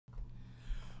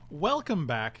Welcome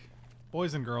back,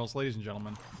 boys and girls, ladies and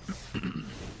gentlemen.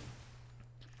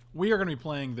 We are going to be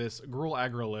playing this Gruul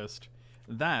Aggro list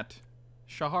that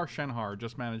Shahar Shenhar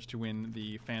just managed to win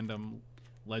the Fandom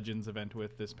Legends event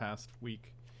with this past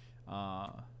week.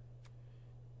 4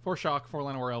 Shock, 4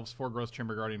 Llanowar Elves, 4 Gross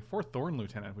Chamber Guardian, 4 Thorn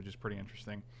Lieutenant, which is pretty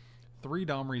interesting, 3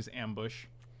 Domri's Ambush,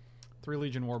 3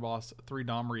 Legion Warboss, 3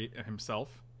 Domri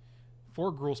himself,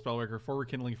 4 Gruul Spellbreaker, 4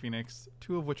 Rekindling Phoenix,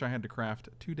 2 of which I had to craft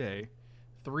today,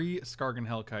 3 Skarrgan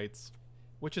Hellkites,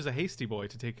 which is a hasty boy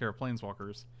to take care of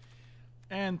Planeswalkers,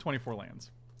 and 24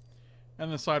 lands.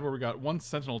 And the side where we got 1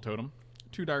 Sentinel Totem,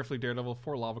 2 Daredevil,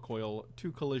 4 Lava Coil,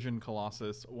 2 Collision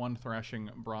Colossus, 1 Thrashing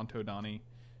Brontodon,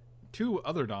 2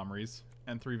 other Domris,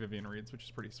 and 3 Vivien Reids, which is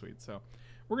pretty sweet. So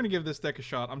we're going to give this deck a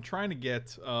shot. I'm trying to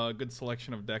get a good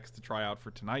selection of decks to try out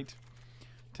for tonight.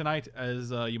 Tonight,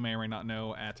 as you may or may not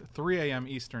know, at 3 a.m.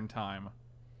 Eastern Time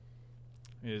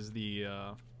is the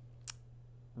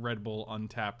Red Bull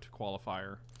Untapped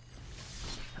qualifier.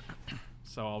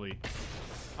 So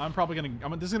I'm probably going to,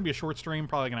 this is going to be a short stream,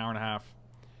 probably like an hour and a half.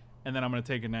 And then I'm going to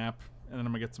take a nap, and then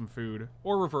I'm going to get some food.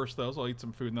 Or reverse those. I'll eat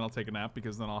some food, and then I'll take a nap,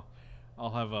 because then I'll be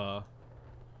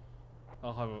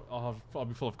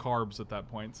full of carbs at that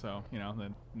point, so, you know,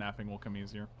 then napping will come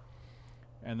easier.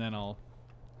 And then I'll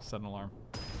set an alarm.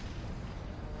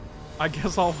 I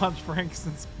guess I'll watch Frank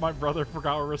since my brother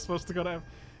forgot we were supposed to go to...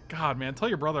 God, man, tell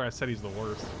your brother I said he's the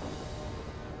worst.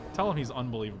 Tell him he's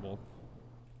unbelievable.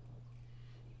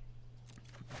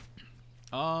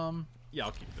 Yeah,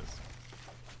 I'll keep this.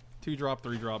 2-drop,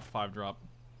 3-drop, 5-drop.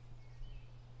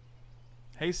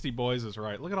 Hasty boys is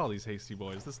right. Look at all these hasty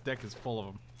boys. This deck is full of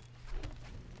them.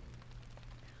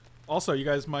 Also, you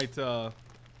guys might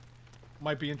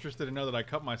be interested to know that I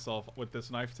cut myself with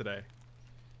this knife today.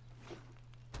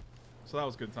 So that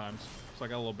was good times. So I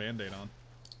got a little band-aid on.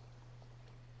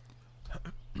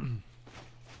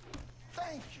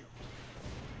 Thank you.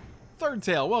 Third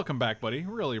Tail, welcome back, buddy.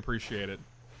 Really appreciate it.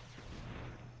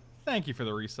 Thank you for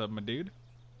the resub, my dude.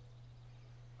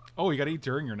 Oh, you gotta eat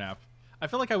during your nap. I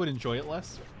feel like I would enjoy it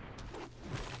less.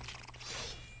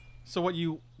 So what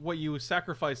you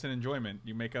sacrifice in enjoyment,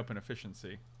 you make up in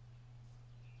efficiency.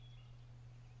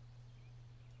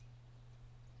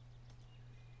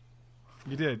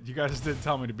 You did. You guys did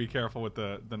tell me to be careful with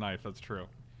the knife. That's true.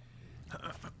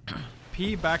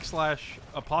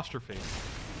 P/apostrophe.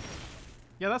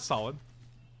 Yeah, that's solid.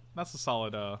 That's a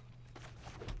solid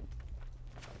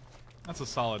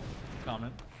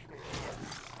comment.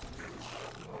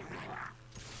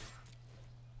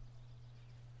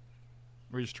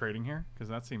 We're just trading here? Because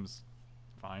that seems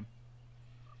fine.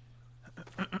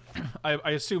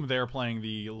 I assume they're playing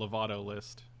the Lovato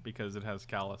list because it has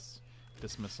Callous,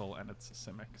 Dismissal, and it's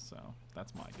Simic, so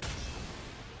that's my guess.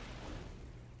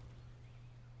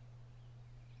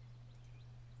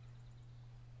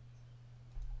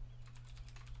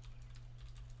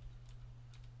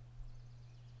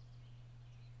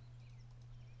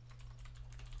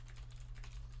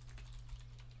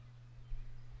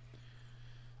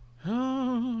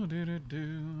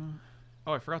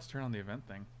 Oh, I forgot to turn on the event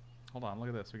thing. Hold on, look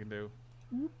at this. We can do...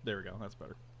 There we go. That's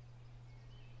better.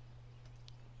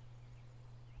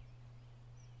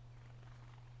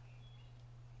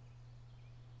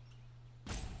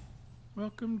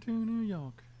 Welcome to New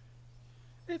York.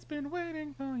 It's been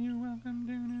waiting for you. Welcome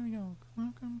to New York.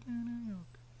 Welcome to New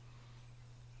York.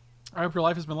 I hope your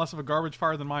life has been less of a garbage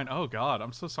fire than mine. Oh, God.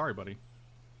 I'm so sorry, buddy.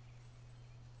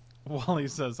 Wally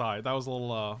says hi. That was a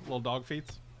little dog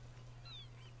feats.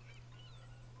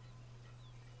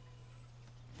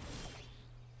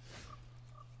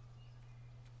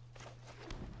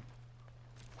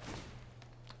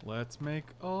 Let's make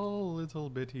all little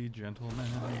bitty gentlemen.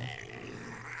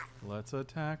 Let's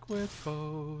attack with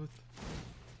both.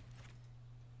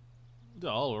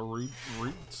 Oh,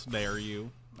 roots dare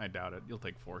you. I doubt it. You'll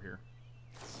take 4 here.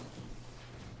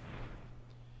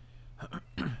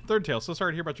 Third Tail, so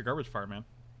sorry to hear about your garbage fire, man.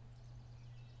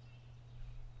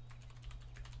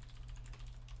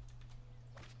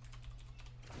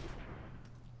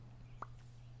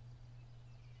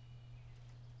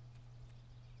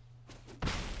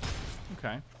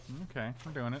 Okay,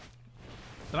 we're doing it.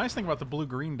 The nice thing about the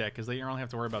blue-green deck is that you don't have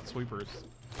to worry about sweepers.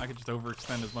 I could just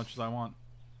overextend as much as I want.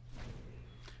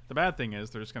 The bad thing is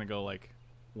they're just going to go, like,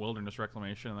 Wilderness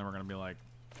Reclamation, and then we're going to be like,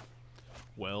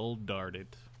 well, dart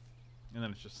it. And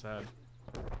then it's just sad.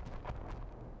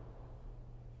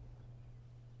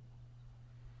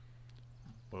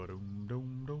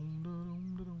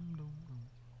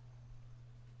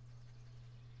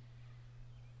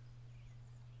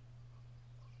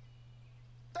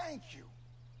 Thank you.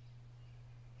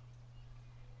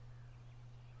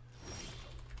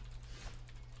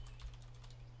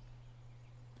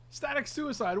 Static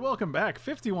Suicide, welcome back.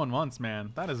 51 months,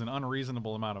 man. That is an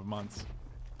unreasonable amount of months.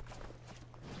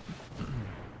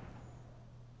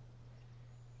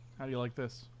 How do you like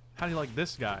this? How do you like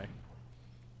this guy?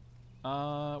 What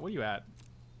are you at?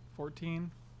 14?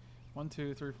 1,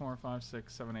 2, 3, 4, 5,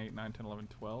 6, 7, 8, 9, 10, 11,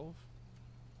 12.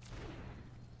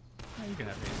 Oh, you can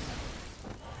have these.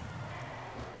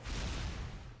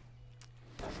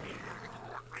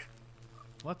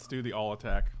 Let's do the all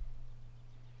attack.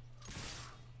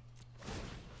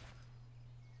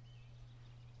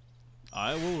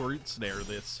 I will root snare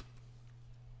this.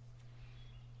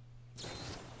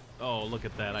 Oh, look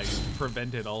at that. I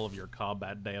prevented all of your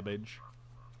combat damage.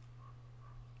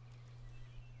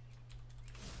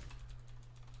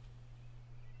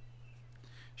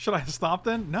 Should I stop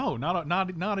then? No, no. No,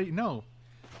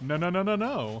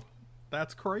 no.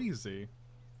 That's crazy.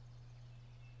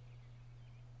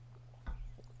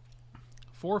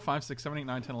 4, 5, 6, 7, 8,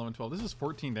 9, 10, 11, 12. This is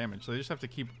 14 damage, so they just have to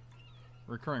keep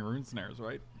recurring rune snares,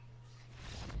 right?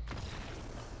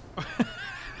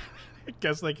 I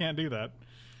guess they can't do that.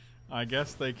 I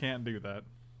guess they can't do that.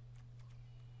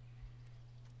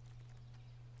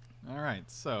 Alright,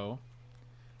 so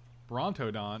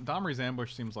Brontodon. Domri's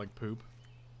ambush seems like poop.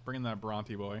 Bring in that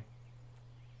Bronty boy.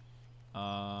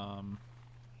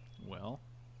 Well.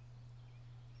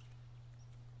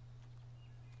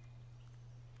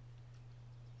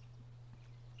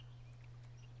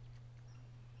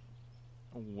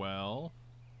 Well.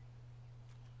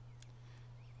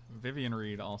 Vivien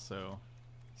Reid also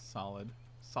solid.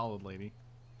 Solid lady.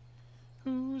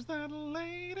 Who's that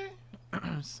lady?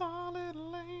 Solid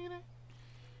lady.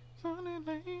 Solid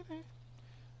lady.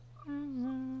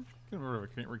 Get rid of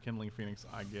a Rekindling Phoenix,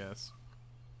 I guess.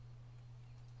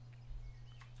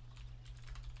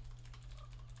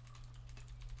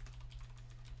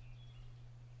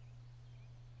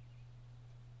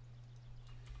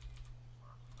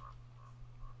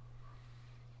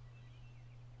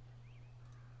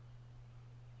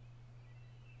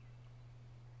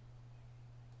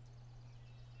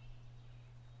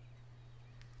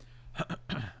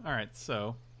 Alright,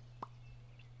 so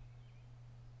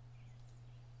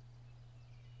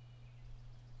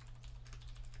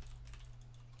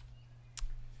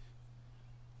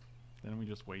then we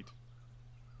just wait.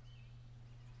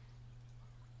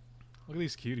 Look at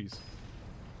these cuties.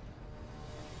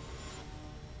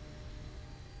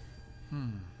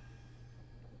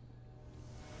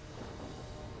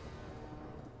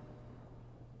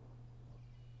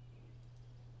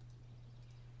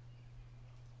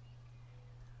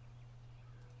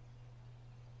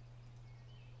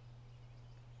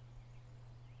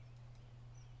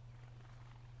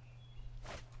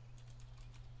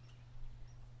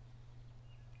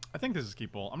 I think this is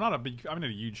keepable. I'm not a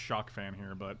huge shock fan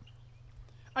here, but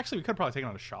actually we could probably take it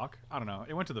on a shock. I don't know.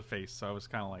 It went to the face, so I was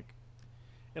kind of like,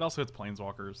 it also hits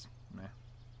planeswalkers. Meh.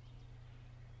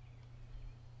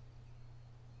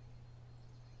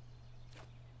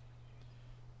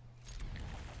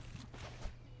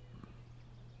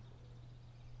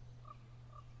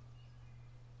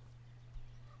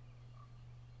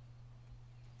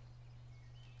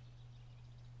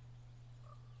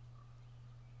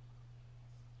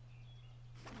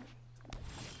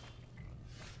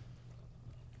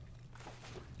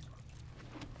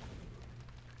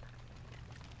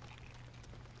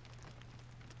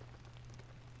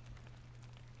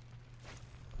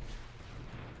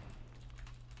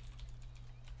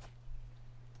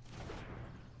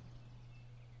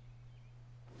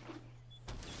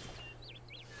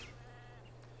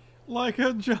 Like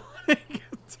a Johnny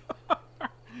guitar.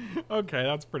 Okay,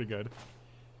 that's pretty good.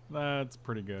 That's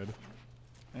pretty good.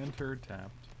 Enter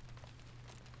tapped.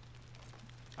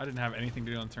 I didn't have anything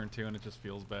to do on turn 2 and it just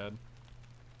feels bad.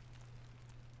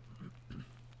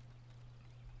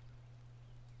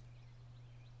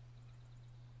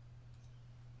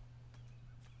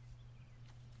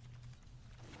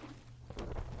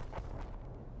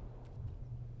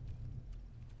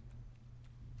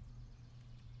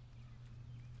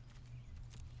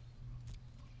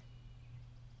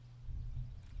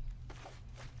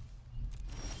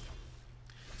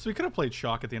 So we could have played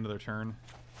Shock at the end of their turn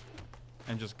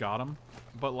and just got him,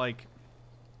 but like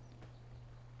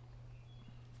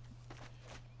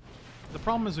the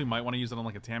problem is we might want to use it on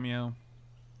like a Tameo.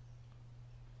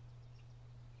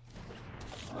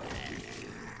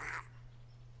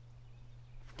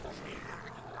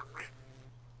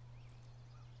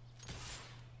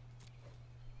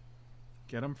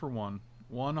 Get him for one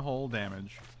whole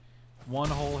damage, one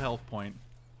whole health point.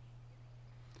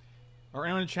 Or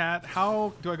anyone in chat,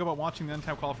 how do I go about watching the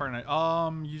Untapped qualifier night?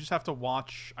 You just have to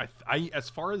watch. As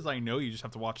far as I know, you just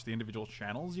have to watch the individual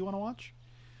channels you want to watch.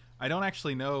 I don't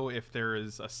actually know if there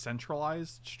is a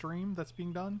centralized stream that's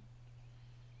being done.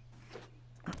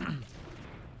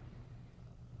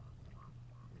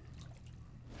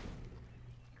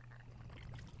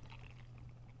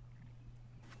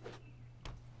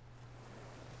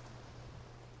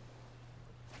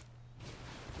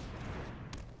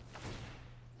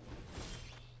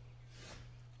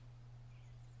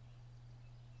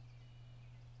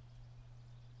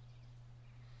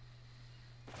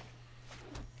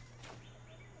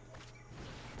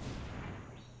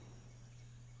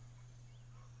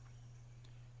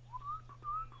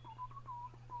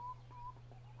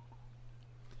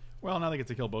 Well, now they get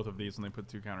to kill both of these when they put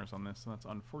 2 counters on this, so that's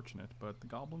unfortunate, but the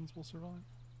goblins will survive.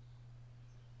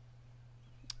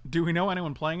 Do we know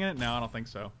anyone playing it? No, I don't think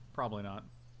so. Probably not.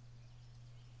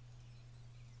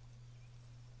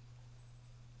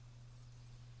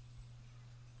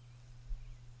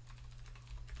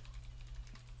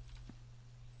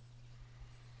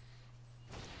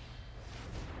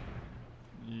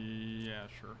 Yeah,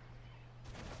 sure.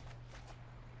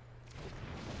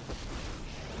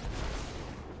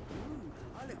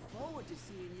 I look forward to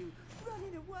seeing you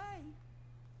running away.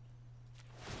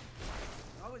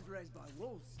 I was raised by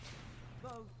wolves,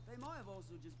 though they might have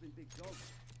also just been big dogs.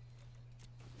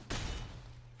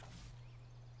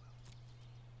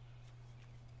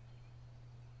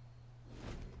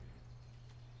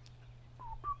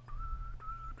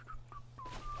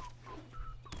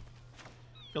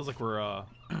 Feels like we're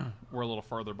we're a little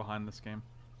farther behind this game.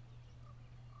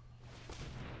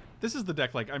 This is the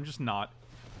deck, like, I'm just not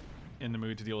in the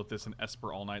mood to deal with this in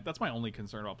Esper all night. That's my only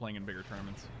concern about playing in bigger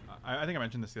tournaments. I think I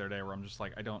mentioned this the other day where I'm just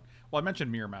like, I don't... Well, I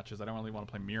mentioned mirror matches. I don't really want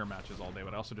to play mirror matches all day,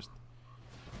 but I also just...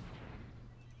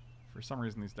 For some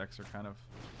reason, these decks are kind of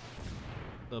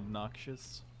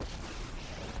obnoxious.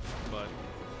 But...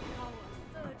 Power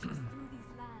surges through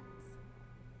these lands.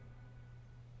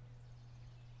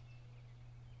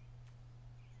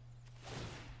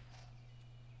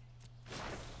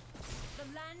 The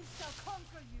land shall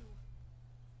conquer you.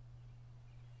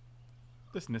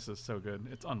 This Nissa is so good.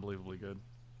 It's unbelievably good.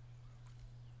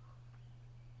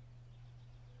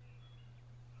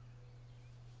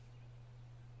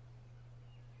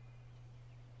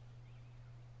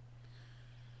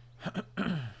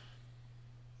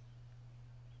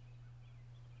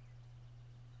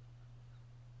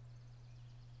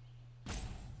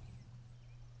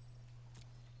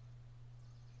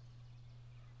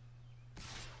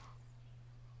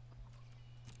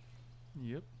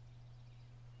 Yep.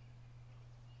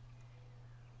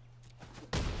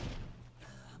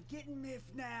 I'm getting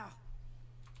miffed now.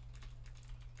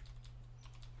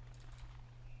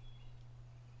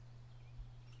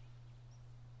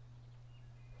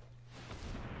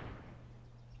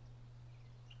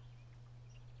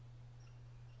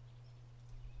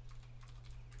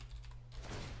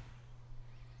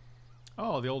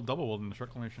 Oh, the old double wilderness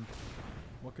reclamation.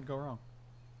 What could go wrong?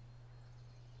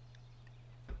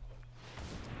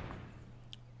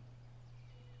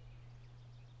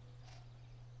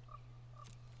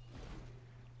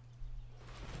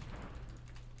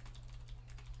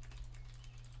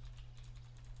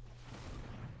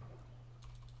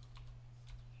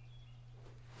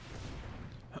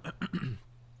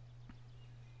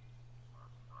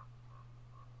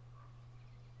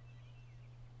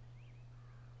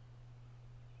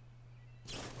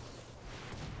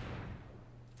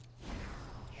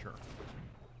 Sure.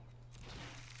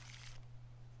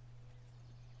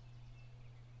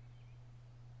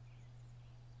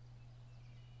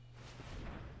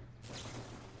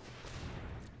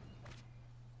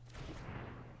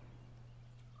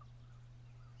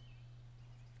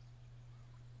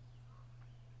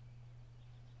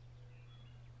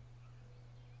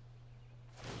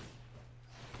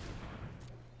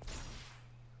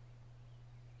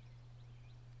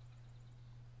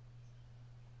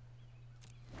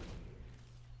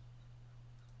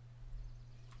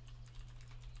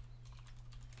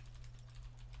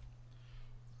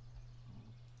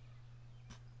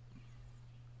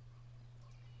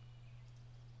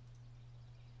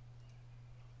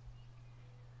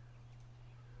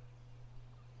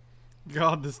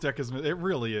 God, this deck is... It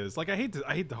really is. Like, I hate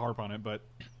to harp on it, but...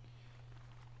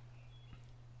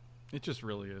 It just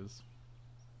really is.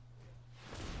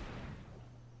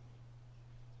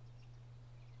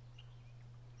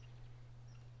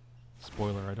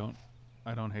 Spoiler,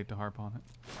 I don't hate to harp on it.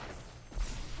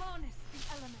 Harness the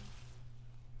elements.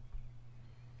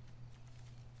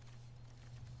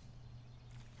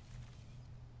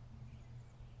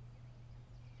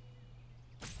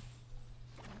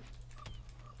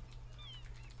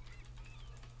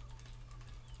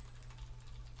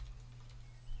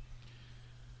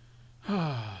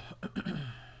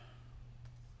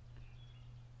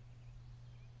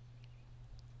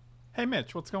 Hey,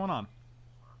 Mitch, what's going on?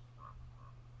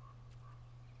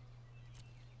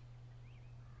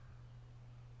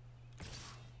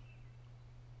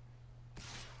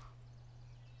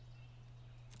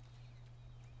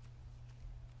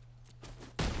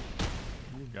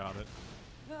 You got it.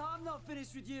 No, I'm not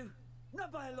finished with you.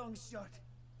 Not by a long shot.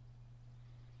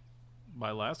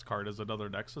 My last card is another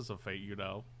Nexus of Fate, you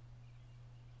know.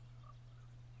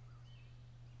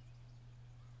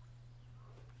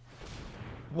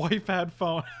 Wife had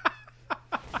phone.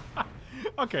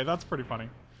 Okay, that's pretty funny.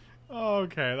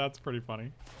 Okay, that's pretty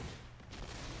funny.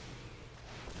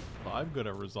 Well, I'm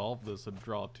gonna resolve this and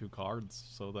draw 2 cards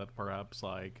so that perhaps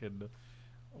I can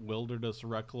Wilderness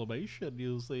Reclamation,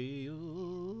 you see,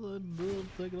 and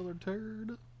take another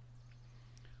turn.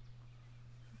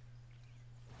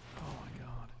 Oh my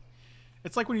god.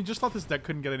 It's like when you just thought this deck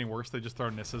couldn't get any worse, they just throw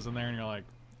Nisses in there and you're like,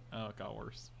 oh, it got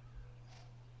worse.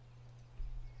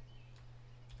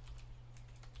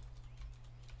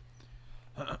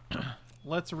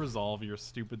 Let's resolve your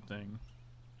stupid thing.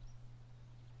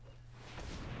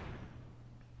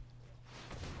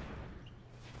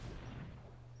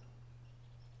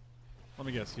 Let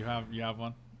me guess, you have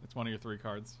one? It's one of your 3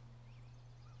 cards.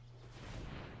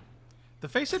 The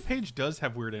Face It page does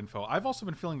have weird info. I've also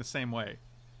been feeling the same way.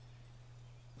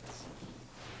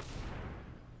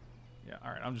 Yeah,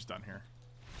 alright, I'm just done here.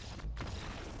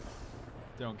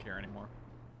 Don't care anymore.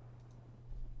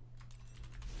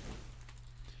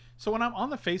 So when I'm on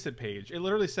the Face It page, it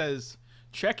literally says,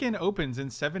 check-in opens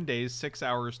in 7 days, 6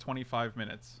 hours, 25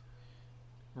 minutes.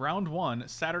 Round 1,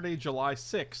 Saturday, July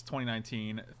 6,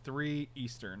 2019, 3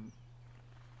 Eastern.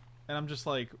 And I'm just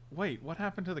like, wait, what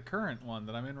happened to the current one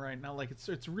that I'm in right now? Like,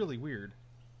 it's really weird.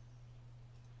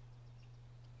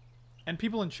 And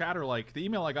people in chat are like, the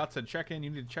email I got said, check in,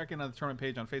 you need to check in on the tournament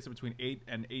page on Face It between 8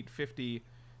 and 8:50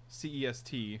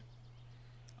 CEST,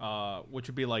 which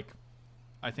would be like,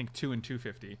 I think 2 and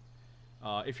 2:50.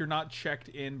 If you're not checked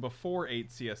in before 8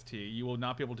 CST, you will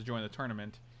not be able to join the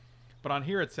tournament. But on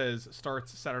here it says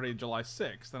starts Saturday, July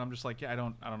 6th, and I'm just like, yeah, I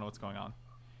don't know what's going on.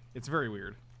 It's very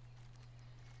weird.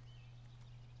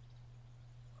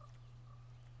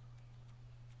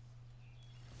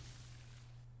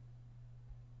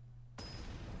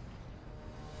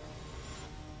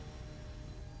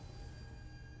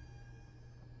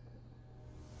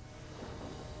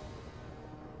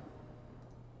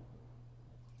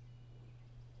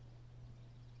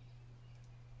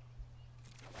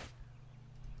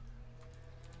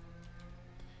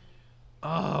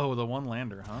 Oh, the 1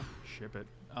 lander, huh? Ship it.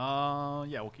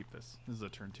 Yeah, we'll keep this. This is a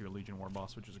turn 2 Legion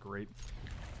Warboss, which is great.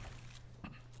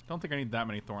 Don't think I need that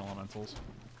many Thorn Elementals.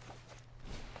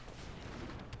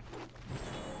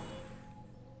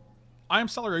 I am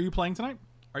Stellar. Are you playing tonight?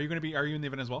 Are you in the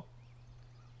event as well?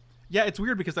 Yeah, it's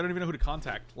weird because I don't even know who to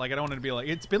contact. Like, I don't want it to be like,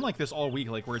 it's been like this all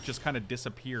week, like where it just kind of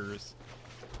disappears.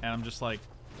 And I'm just like,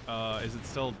 is it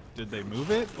still, did they move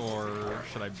it? Or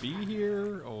should I be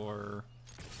here? Or...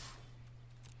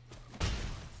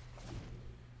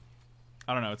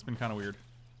 I don't know, it's been kind of weird.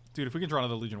 Dude, if we can draw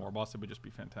another Legion Warboss, it would just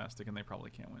be fantastic, and they probably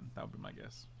can't win. That would be my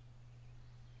guess.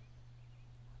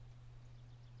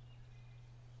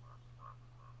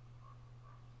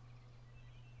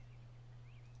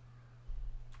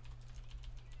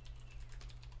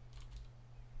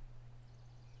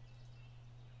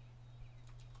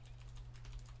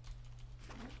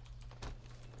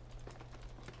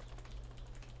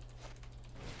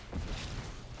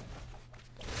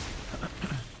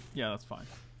 Yeah, that's fine.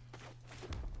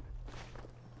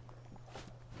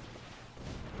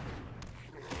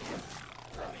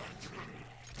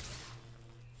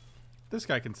 This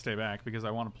guy can stay back because I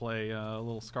want to play a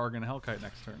little Skarrgan Hellkite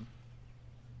next turn.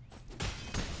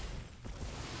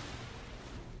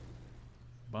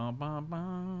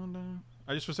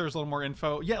 I just wish there was a little more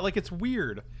info. Yeah, like, it's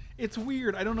weird. It's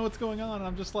weird. I don't know what's going on. And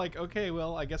I'm just like, okay,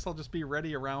 well, I guess I'll just be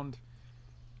ready around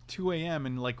 2 a.m.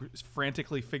 and like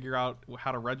frantically figure out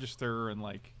how to register and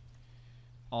like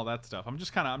all that stuff. I'm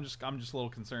just a little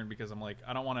concerned because I'm like,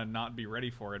 I don't want to not be ready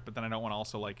for it, but then I don't want to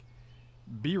also like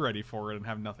be ready for it and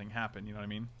have nothing happen, you know what I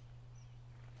mean?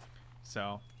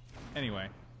 So, anyway.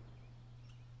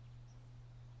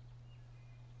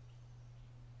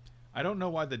 I don't know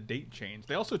why the date changed.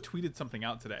 They also tweeted something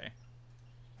out today.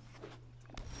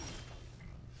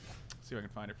 Let's see if I can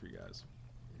find it for you guys.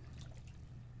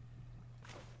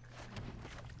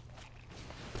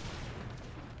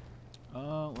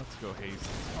 Let's go haste.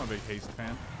 I'm a big haste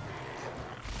fan.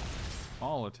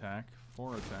 All attack,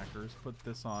 4 attackers. Put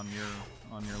this on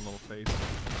your little face.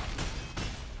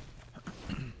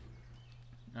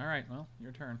 Alright, well,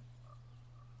 your turn.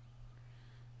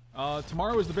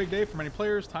 Tomorrow is the big day for many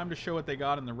players. Time to show what they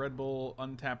got in the Red Bull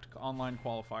Untapped online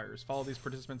qualifiers. Follow these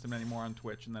participants and many more on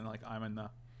Twitch, and then like I'm in the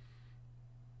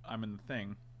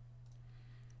thing.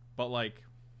 But like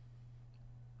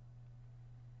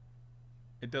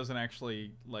it doesn't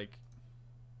actually like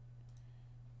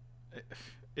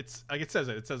it's like it says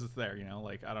it's there, you know,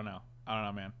 like I don't know,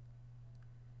 man.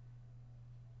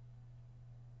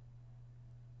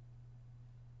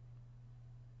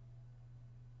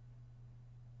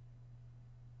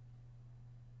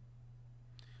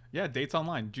 Yeah, dates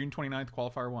online. June 29th,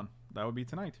 qualifier 1. That would be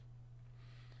tonight.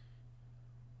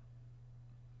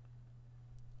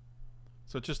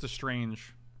 So it's just a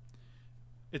strange...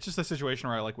 It's just a situation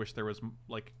where I like wish there was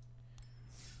like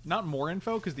not more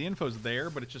info, because the info's there,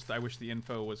 but it's just I wish the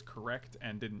info was correct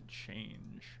and didn't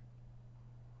change.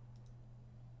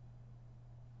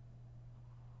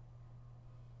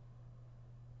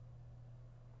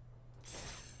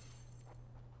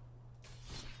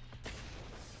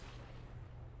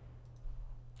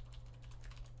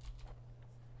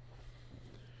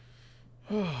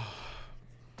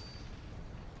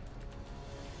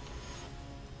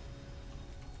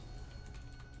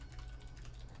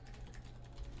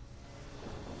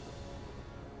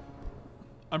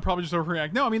 I'm probably just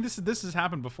overreacting. No, I mean this has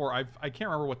happened before. I can't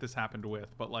remember what this happened with,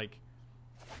 but like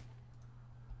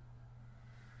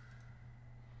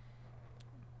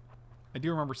I do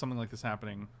remember something like this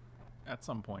happening at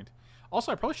some point.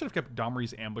 Also, I probably should have kept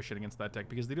Domri's ambush against that deck,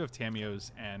 because they do have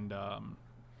Tamios and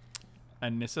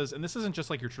Nissas, and this isn't just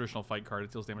like your traditional fight card.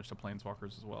 It deals damage to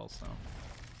planeswalkers as well, so.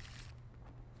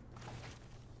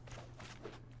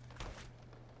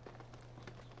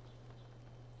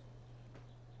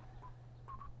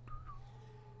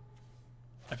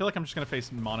 I feel like I'm just gonna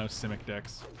face mono Simic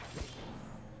decks.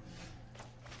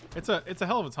 It's a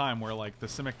hell of a time where like the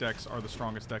Simic decks are the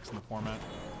strongest decks in the format,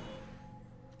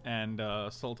 and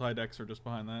Sultai decks are just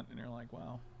behind that, and you're like,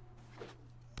 wow,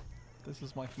 this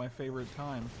is like my favorite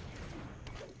time.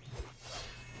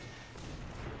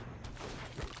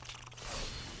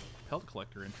 Pelt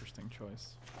Collector, interesting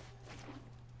choice.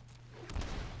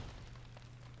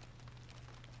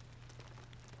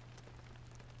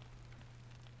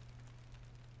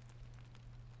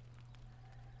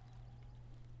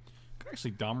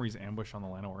 Actually, Domri's ambush on the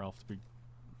Llanowar Elf to be...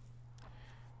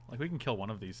 Like, we can kill one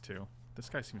of these two. This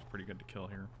guy seems pretty good to kill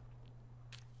here.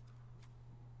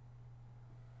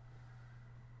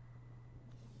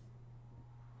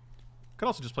 Could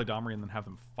also just play Domri and then have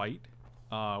them fight.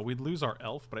 We'd lose our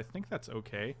Elf, but I think that's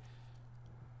okay.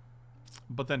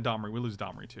 But then Domri, we lose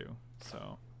Domri too,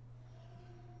 so...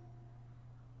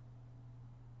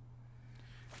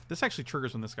 This actually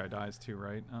triggers when this guy dies too,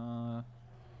 right?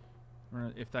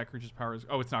 If that creature's power is...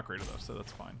 Oh, it's not greater though, so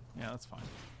that's fine. Yeah, that's fine.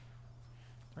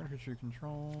 Target creature you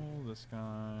control, this guy,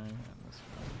 and this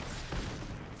guy.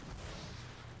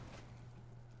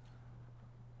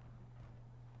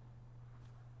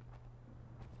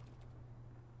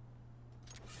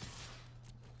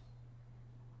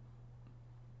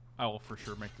 I will for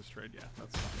sure make this trade, yeah,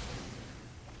 that's fine.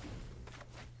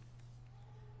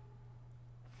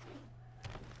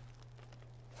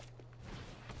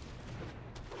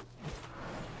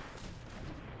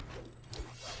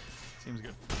 Seems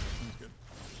good. Seems good.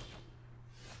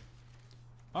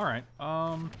 Alright,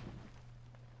 I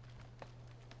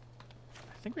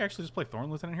think we actually just play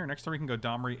Thorn Lieutenant here. Next turn we can go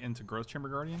Domri into Growth Chamber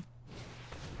Guardian.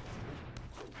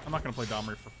 I'm not going to play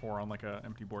Domri for 4 on like a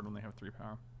empty board when they have 3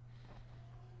 power.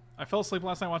 I fell asleep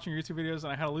last night watching your YouTube videos,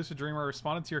 and I had a lucid dream where I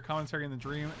responded to your commentary in the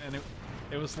dream, and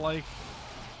it was like...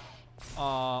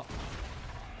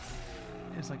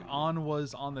 it's like On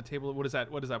was on the table. What is that?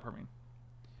 What does that part mean?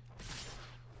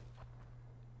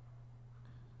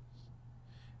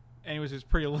 Anyways, it was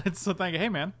pretty lit, so thank you. Hey,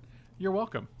 man. You're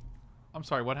welcome. I'm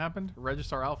sorry, what happened?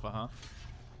 Registar Alpha, huh?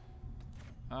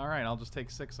 Alright, I'll just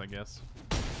take 6, I guess.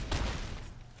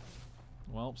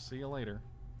 Well, see you later.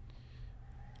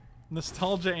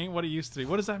 Nostalgia ain't what it used to be.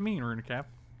 What does that mean, Runecape?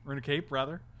 Runecape,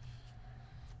 rather.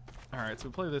 Alright, so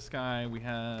we play this guy. We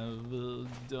have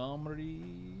Domri.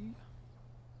 You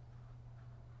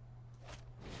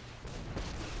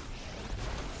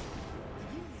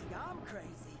think I'm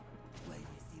crazy? Wait till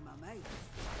you see my mate.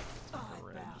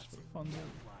 Red, just for the fun of it.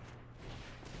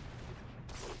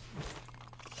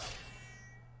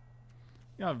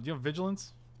 Do you have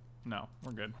Vigilance? No,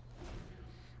 we're good.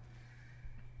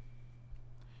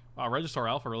 Wow, Registar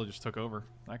Alpha really just took over.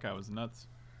 That guy was nuts.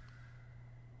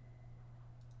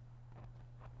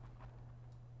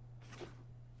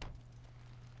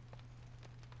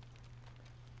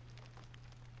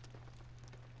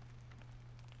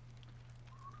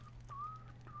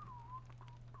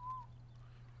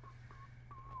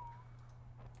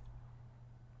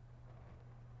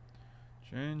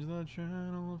 Change the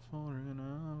channel for an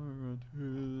hour or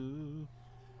two.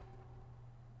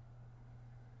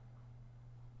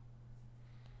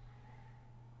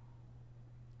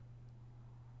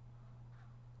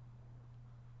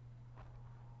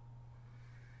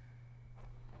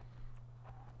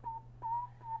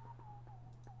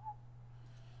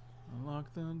 Lock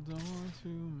the door to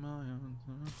my own.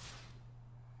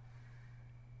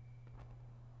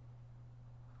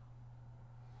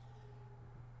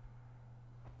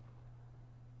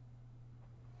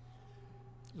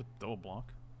 Just double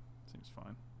block. Seems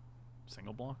fine.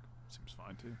 Single block? Seems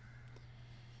fine too.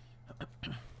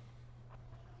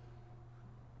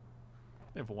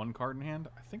 They have one card in hand.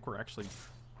 I think we're actually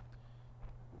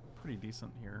pretty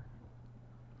decent here.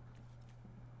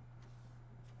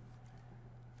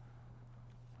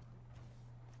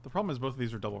 The problem is both of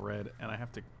these are double red, and I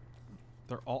have to...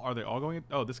 Are they all going at...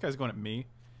 Oh, this guy's going at me.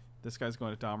 This guy's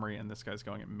going at Domri, and this guy's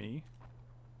going at me.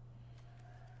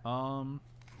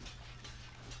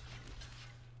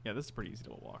 Yeah, this is pretty easy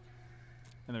double block.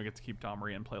 And then we get to keep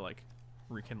Domri and play, like,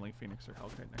 Rekindling Phoenix or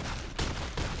Hellkite next.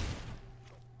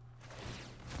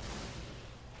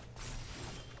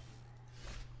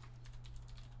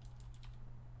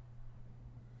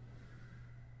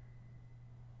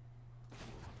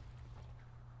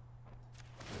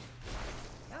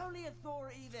 The only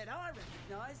authority that I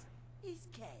recognize is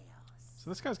chaos. So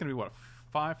this guy's going to be, what,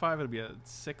 a 5/5? It'll be a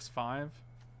 6/5.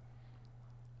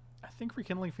 I think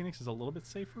Rekindling Phoenix is a little bit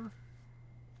safer.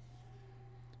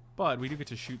 But we do get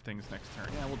to shoot things next turn.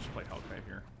 Yeah, we'll just play Hellkite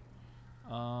here.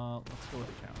 Let's go with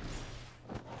the counter.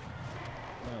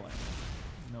 Play a land.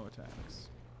 No attacks.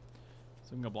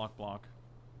 So we can go block, block.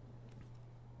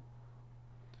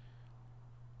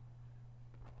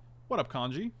 What up,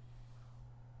 Kanji?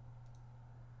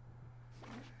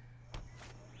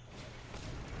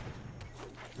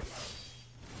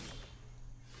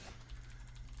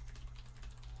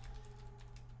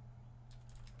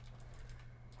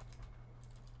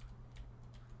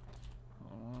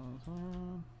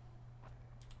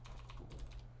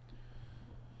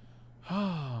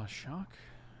 Ah, shock.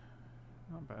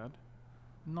 Not bad.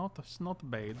 Not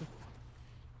bad.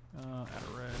 Add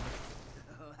a red.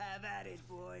 Oh, have at it,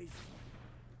 boys.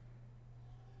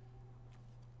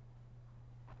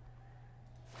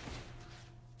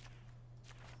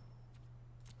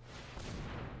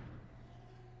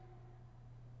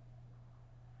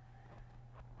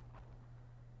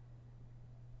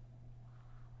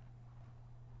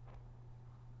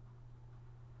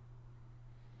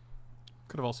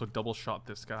 Could have also double shot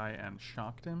this guy and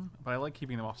shocked him, but I like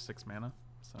keeping them off 6 mana,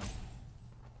 so.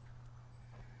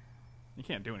 You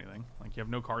can't do anything. Like, you have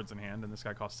no cards in hand, and this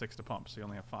guy costs 6 to pump, so you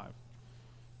only have 5.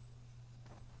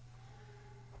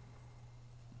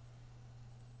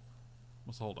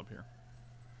 What's the hold up here?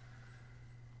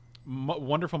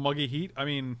 Wonderful muggy heat? I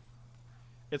mean,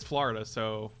 it's Florida,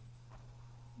 so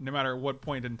no matter what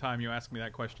point in time you ask me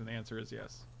that question, the answer is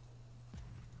yes.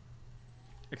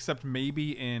 Except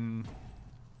maybe in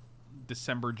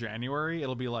December, January,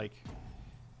 it'll be like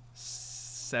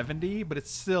 70, but it's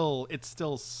still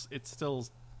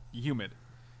humid.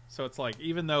 So it's like,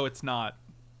 even though it's not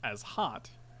as hot,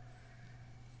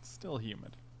 it's still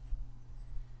humid.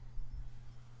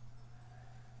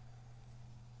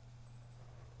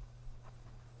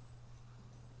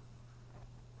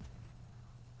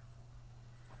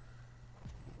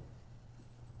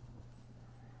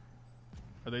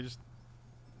 Are they just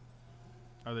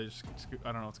I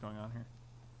don't know what's going on here.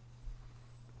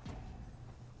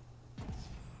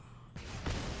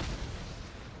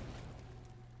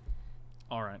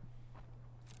 All right.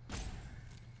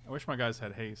 I wish my guys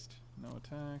had haste. No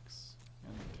attacks.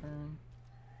 End of turn.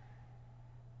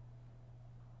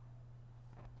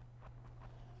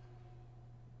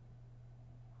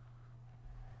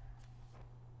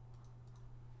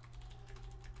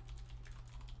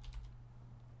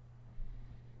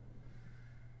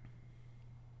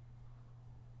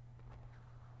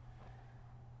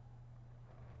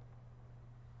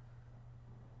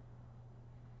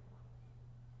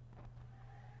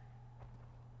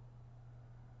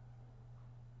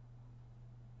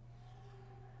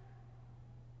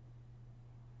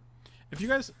 If you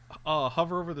guys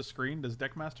hover over the screen, does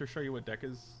Deckmaster show you what deck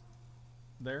is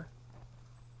there?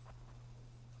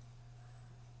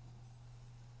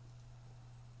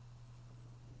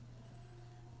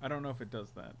 I don't know if it does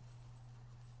that.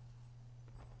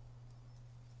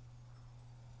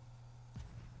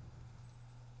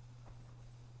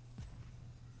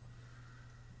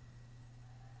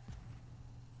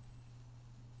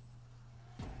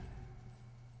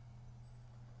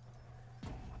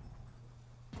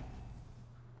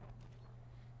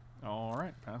 All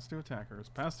right, pass to attackers.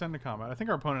 Pass 10 to combat. I think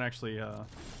our opponent actually.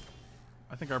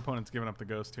 I think our opponent's giving up the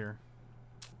ghost here.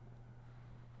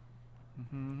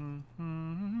 I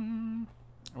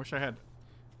wish I had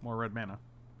more red mana.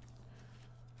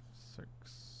 6.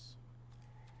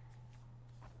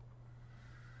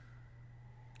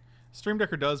 Stream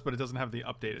Decker does, but it doesn't have the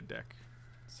updated deck,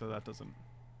 so that doesn't.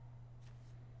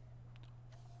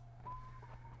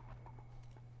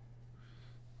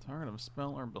 Target of a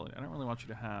spell or ability. I don't really want you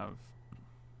to have.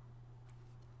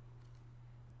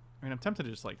 I mean, I'm tempted to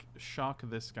just like shock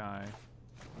this guy.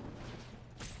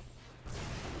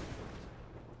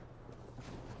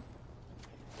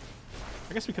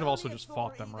 I guess we could have also just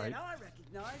fought them, right?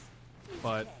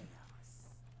 But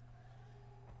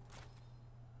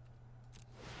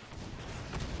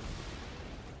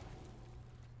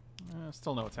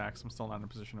still no attacks. I'm still not in a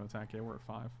position to attack yet. We're at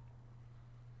 5.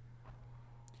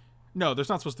 No, there's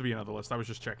not supposed to be another list. I was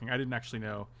just checking. I didn't actually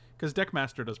know. Because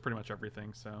Deckmaster does pretty much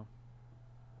everything, so.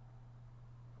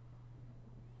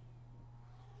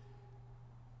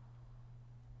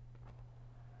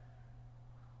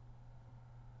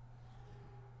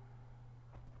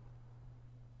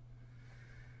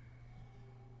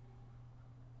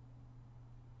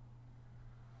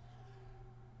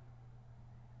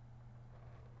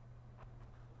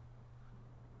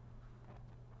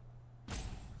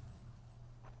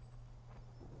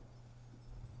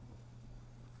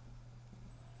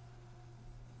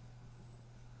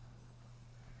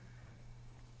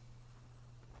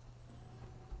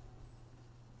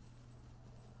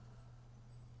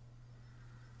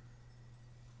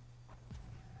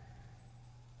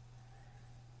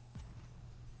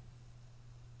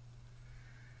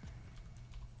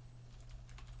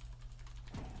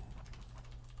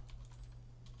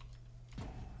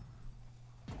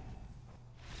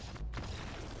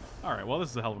 Alright, well, this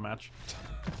is a hell of a match.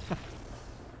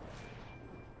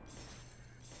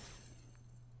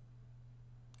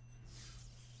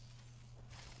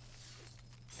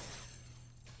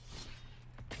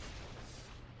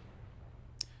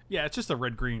 Yeah, it's just a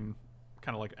red-green,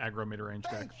 kind of like aggro mid-range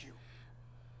deck.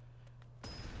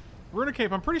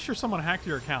 Runecape, I'm pretty sure someone hacked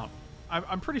your account.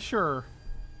 I'm pretty sure...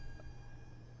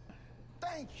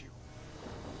 Thank you.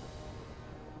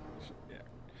 Yeah.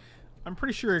 I'm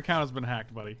pretty sure your account has been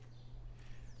hacked, buddy.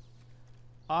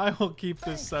 I will keep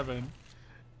this 7.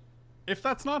 If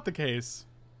that's not the case,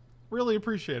 really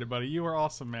appreciate it, buddy. You are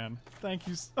awesome, man. Thank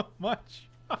you so much.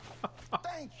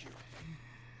 Thank you.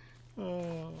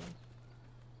 Oh.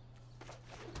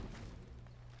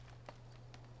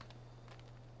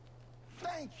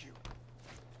 Thank you.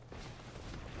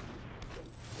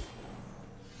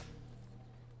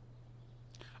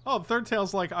 Oh, the third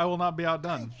tail's like, I will not be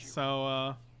outdone.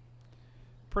 So,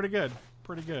 pretty good.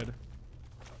 Pretty good.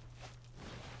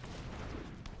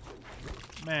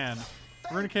 Man.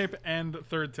 Runecape and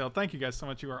third tail. Thank you guys so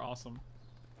much. You are awesome.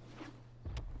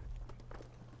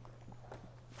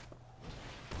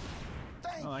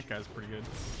 Oh, that guy's pretty good.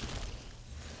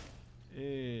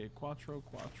 Hey, Quattro.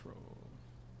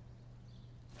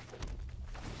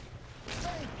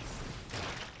 Thank you.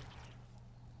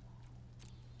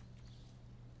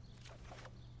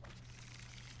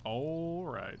 All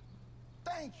right.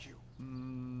 Thank you.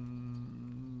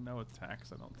 No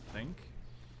attacks, I don't think.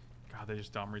 God, they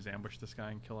just Domri's ambush this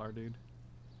guy and kill our dude.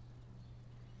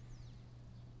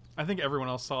 I think everyone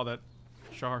else saw that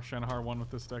Shahar Shenhar won with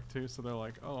this deck too, so they're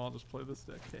like, oh, I'll just play this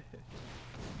deck. It's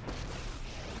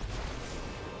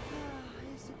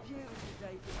a beautiful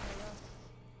day for chaos.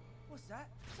 What's that?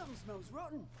 Something smells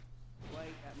rotten.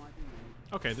 Wait, that might be me.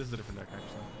 Okay, this is a different deck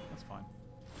actually. That's fine.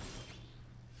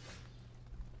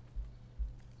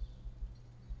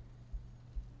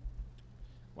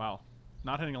 Wow.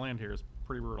 Not hitting a land here is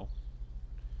pretty brutal.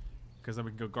 Because then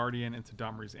we can go Guardian into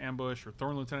Domri's ambush, or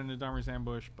Thorn Lieutenant into Domri's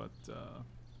ambush, but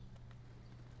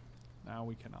now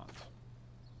we cannot.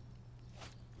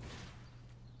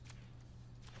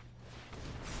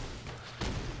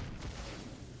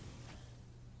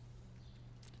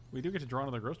 We do get to draw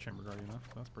another Growth Chamber Guardian, though,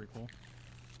 so that's pretty cool.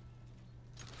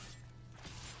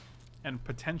 And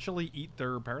potentially eat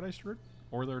their Paradise Druid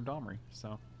or their Domri,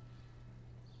 so.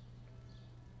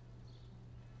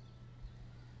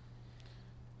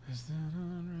 Is that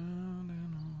around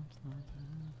and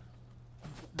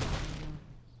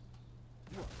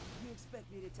What? You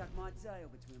expect me to tuck my tail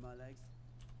between my legs?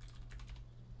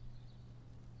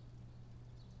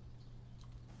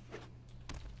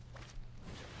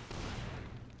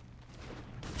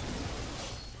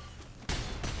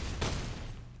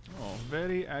 Oh,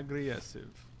 very aggressive.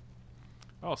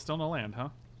 Oh, still no land, huh?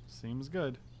 Seems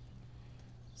good.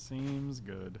 Seems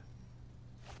good.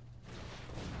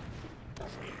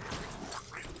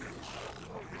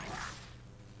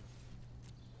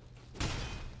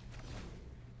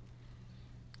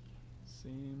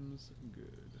 is good.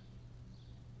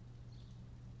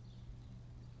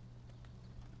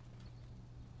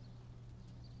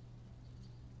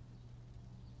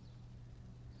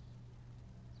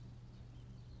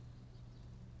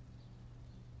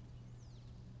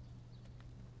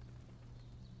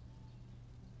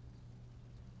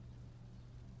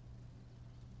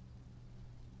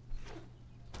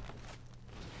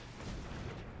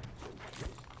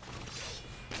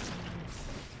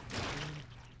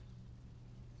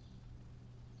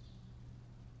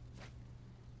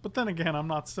 But then again, I'm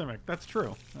not Simic. That's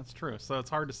true. That's true. So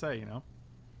it's hard to say, you know?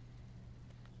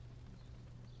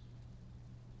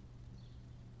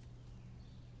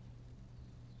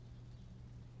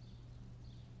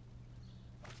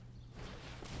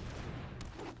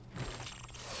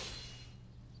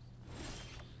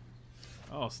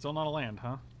 Oh, still not a land,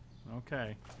 huh?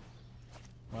 Okay.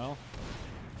 Well...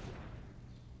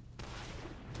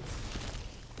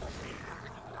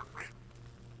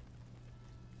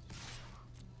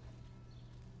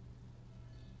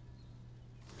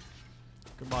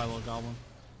 Goodbye, little goblin.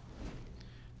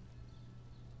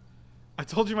 I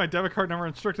told you my debit card number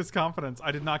in strictest confidence.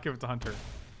 I did not give it to Hunter.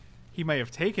 He may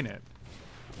have taken it,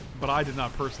 but I did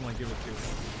not personally give it to him. You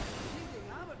think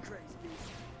I'm a crazy beast?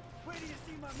 Where do you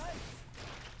see my mates?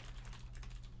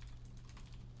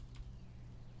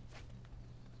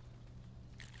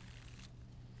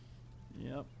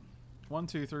 Yep. 1,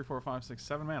 2, 3, 4, 5, 6,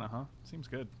 7 mana, huh? Seems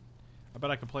good. I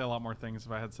bet I could play a lot more things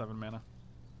if I had 7 mana.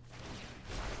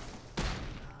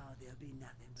 Oh, there'll be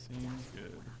nothing but Seems dust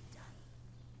good. when I'm done.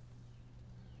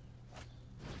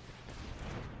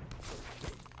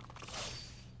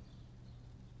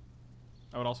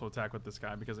 I would also attack with this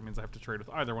guy because it means I have to trade with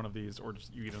either one of these or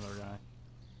just you eat another guy.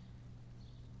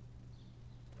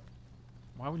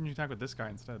 Why wouldn't you attack with this guy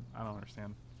instead? I don't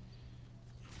understand.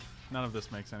 None of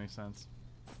this makes any sense.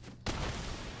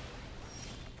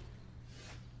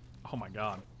 Oh my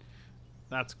god.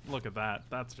 That's, look at that.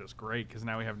 That's just great because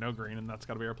now we have no green and that's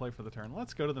got to be our play for the turn.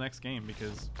 Let's go to the next game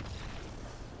because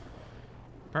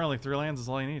apparently 3 lands is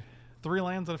all you need. 3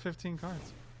 lands out of 15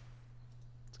 cards.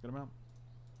 It's a good amount.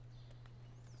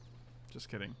 Just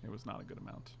kidding. It was not a good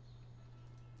amount.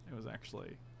 It was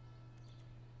actually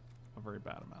a very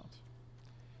bad amount.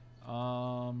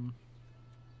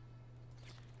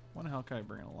 1 Hellkite,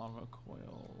 bring in a Lava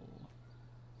Coil.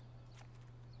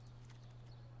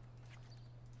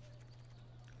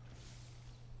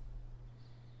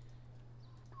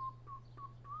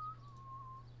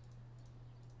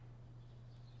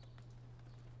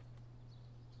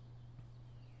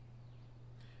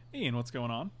 Ian, what's going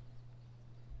on?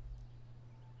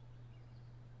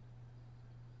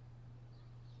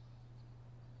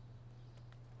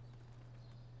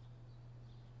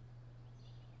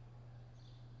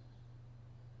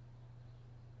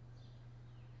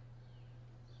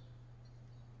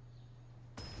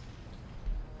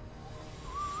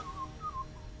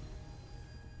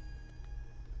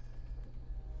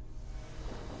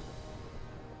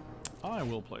 I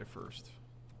will play first.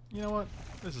 You know what?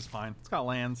 This is fine. It's got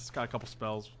lands. It's got a couple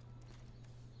spells.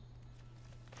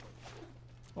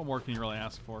 What more can you really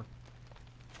ask for?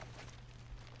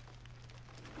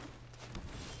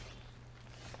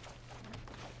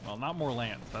 Well, not more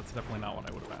lands. That's definitely not what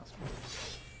I would have asked for.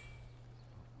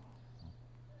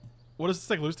 What does this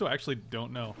thing lose to? I actually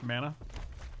don't know. Mana?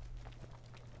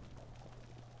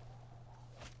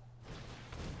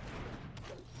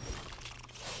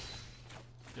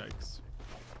 Yikes.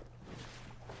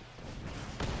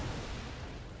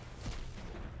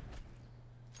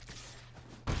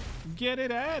 Get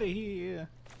it out of here.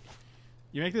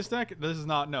 You make this deck? This is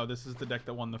not, no, this is the deck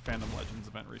that won the Fandom Legends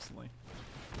event recently.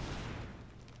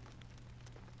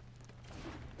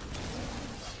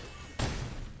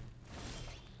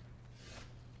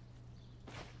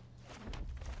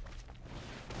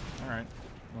 Alright.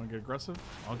 Want to get aggressive?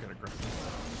 I'll get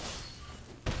aggressive.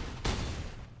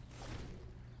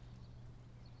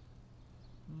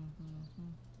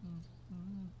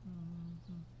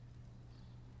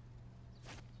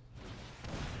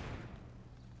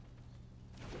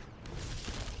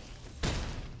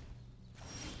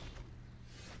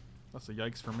 That's a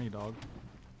yikes for me, dog.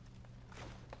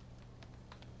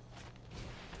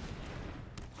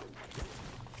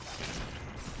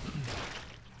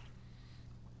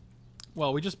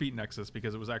 Well, we just beat Nexus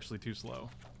because it was actually too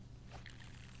slow.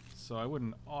 So I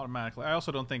wouldn't automatically... I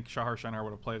also don't think Shahar Shenhar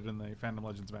would have played it in the Fandom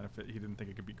Legends event if he didn't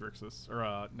think it could beat Grixis.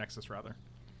 Or, Nexus, rather.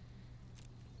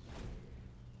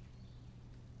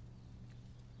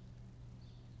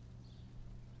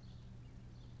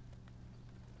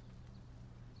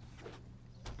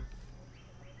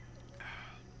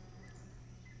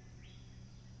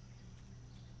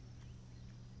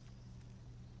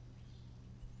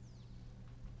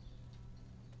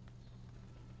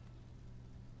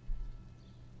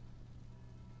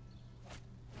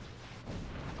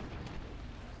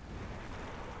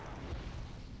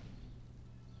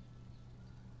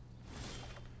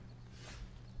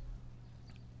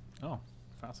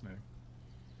 fascinating.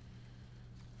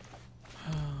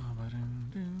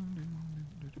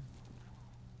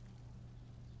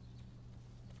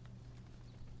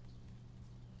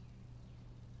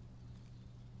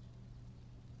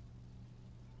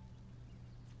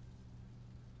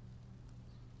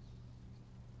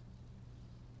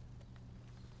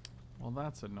 Well,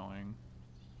 that's annoying.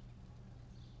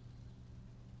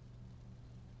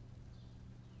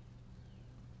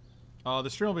 The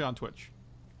stream will be on Twitch.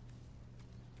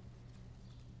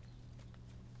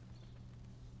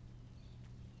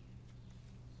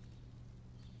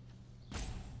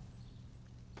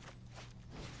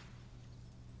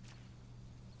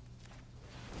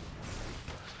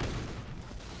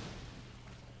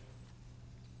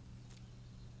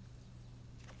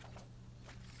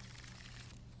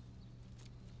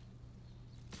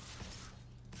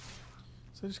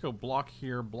 So just go block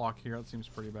here, block here. That seems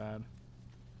pretty bad.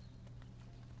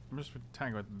 I'm just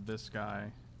attacking with this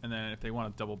guy, and then if they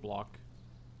want to double block,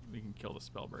 we can kill the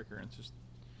Spellbreaker, and it's just,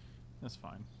 that's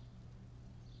fine.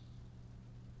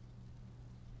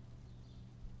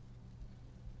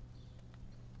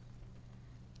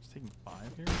 Just taking 5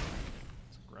 here.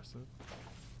 It's aggressive.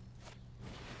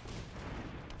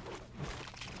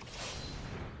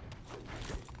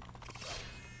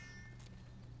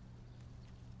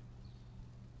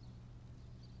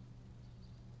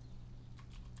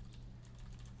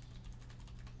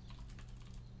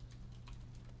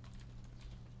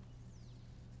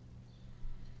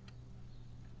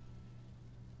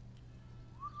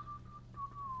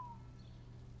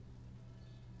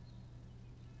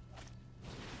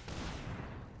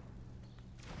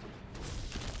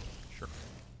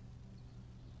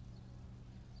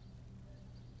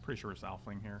 Pretty sure it's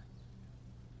alphaing here.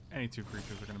 Any 2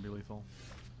 creatures are going to be lethal.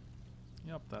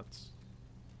 Yep, that's...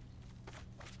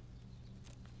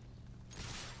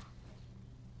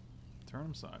 Turn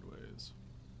them sideways.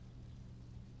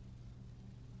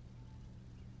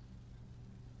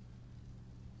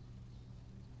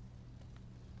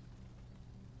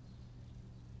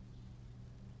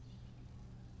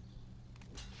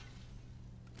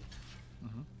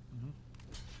 Mm-hmm. Mm-hmm.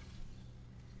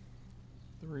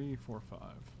 3, 4, 5.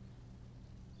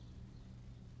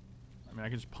 I mean, I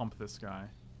can just pump this guy.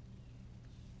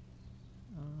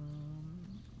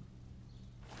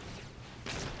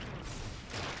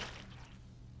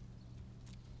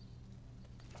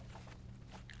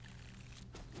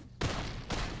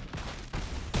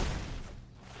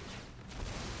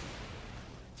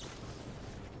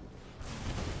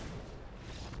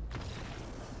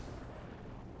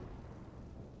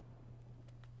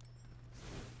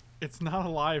 It's not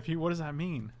alive. What does that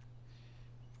mean?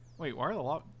 Wait, why are the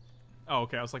lava... Oh,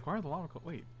 okay. I was like, why are the lava coil...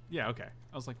 Wait. Yeah, okay.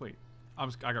 I was like, wait. I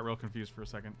got real confused for a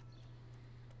second.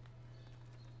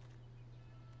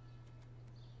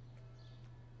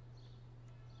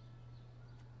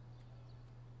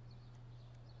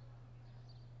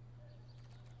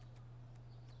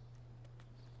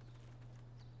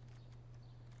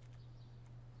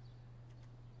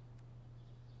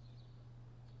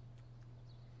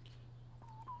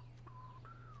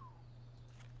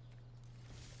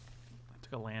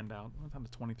 A land out. Went down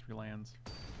to 23 lands.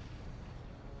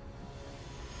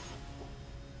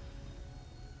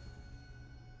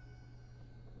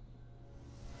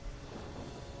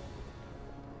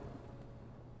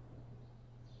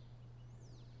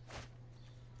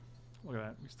 Look at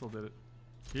that. We still did it.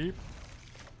 Keep.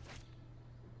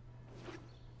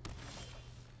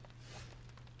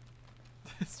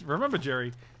 Remember,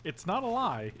 Jerry, it's not a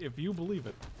lie if you believe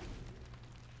it.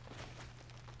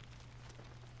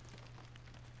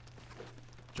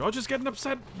 George is getting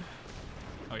upset.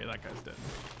 Oh yeah, that guy's dead.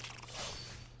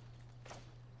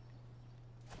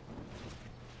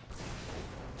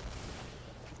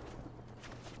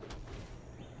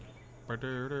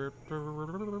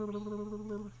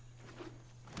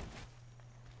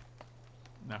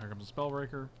 Now here comes a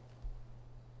Spellbreaker.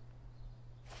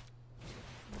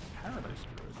 Paradise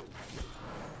Druid.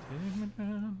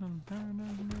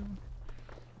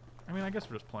 I mean, I guess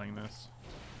we're just playing this.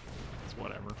 It's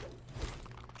whatever.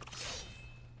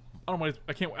 I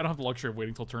don't have the luxury of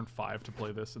waiting till turn 5 to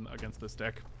play this against this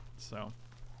deck. So,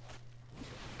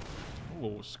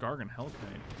 oh, Skarrgan Hellkite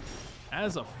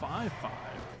as a 5/5.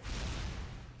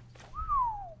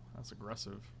 That's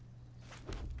aggressive.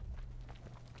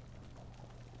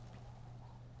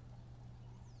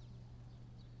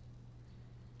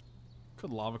 Could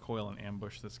Lava Coil and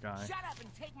ambush this guy. Shut up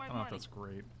and take my I don't know money. if that's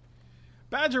great.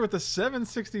 Badger with the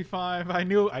 765. I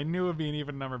knew it'd be an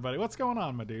even number, buddy. What's going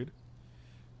on, my dude?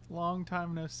 Long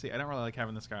time no see. I don't really like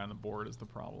having this guy on the board is the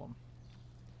problem.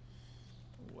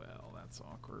 Well, that's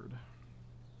awkward.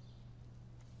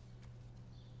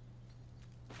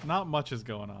 Not much is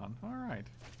going on. All right.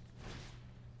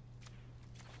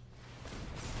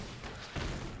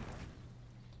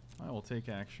 I will take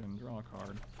action, draw a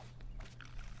card,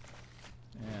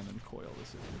 and then coil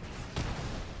this in.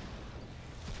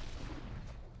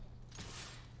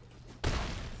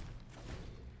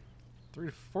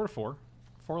 4 to 4.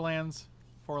 4 lands,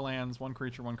 4 lands, 1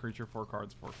 creature, 1 creature, 4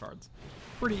 cards, 4 cards.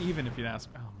 Pretty even if you'd ask.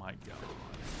 Oh my god.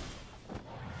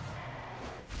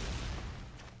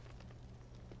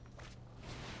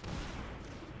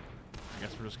 I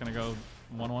guess we're just gonna go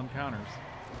 1/1 counters.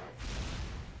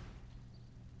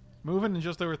 Moving in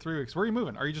just over 3 weeks. Where are you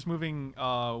moving? Are you just moving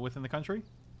within the country?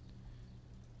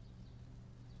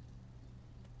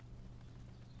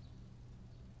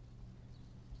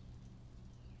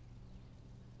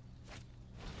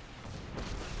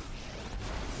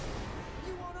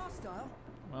 You want our style?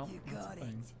 Well, You that's got the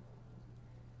thing. it.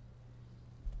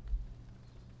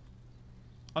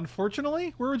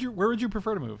 Unfortunately, where would you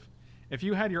prefer to move? If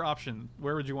you had your option,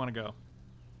 where would you want to go?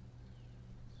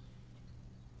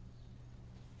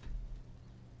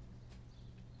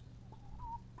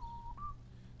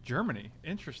 Germany.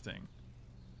 Interesting.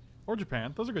 Or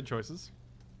Japan. Those are good choices.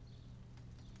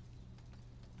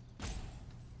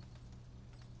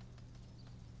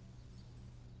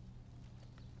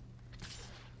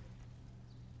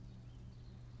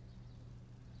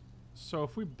 So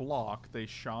if we block, they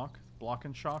shock. Block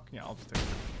and shock? Yeah, I'll just take it.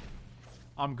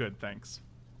 I'm good, thanks.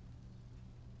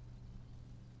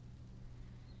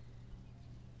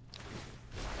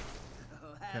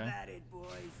 Oh, have Okay. at it, boys.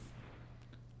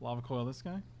 Lava Coil this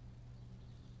guy?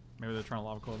 Maybe they're trying to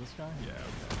Lava Coil this guy? Yeah,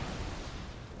 okay.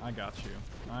 I got you.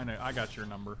 I know. I got your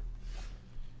number.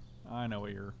 I know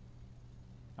what you're...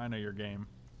 I know your game.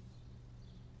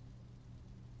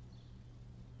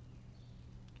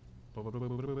 Do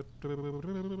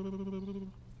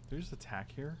we just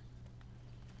attack here?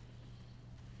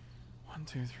 1,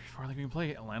 2, 3, 4. I think we can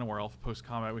play Llanowar Elf post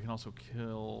combat. We can also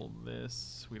kill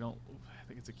this. We don't. I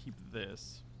think it's a keep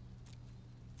this.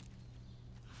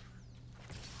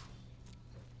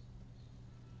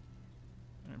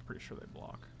 I'm pretty sure they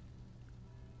block.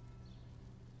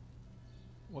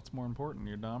 What's more important,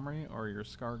 your Domri or your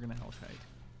Skarrgan Hellkite?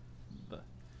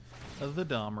 The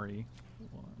Domri.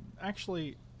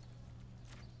 Actually,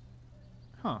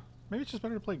 huh? Maybe it's just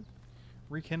better to play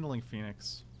Rekindling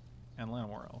Phoenix and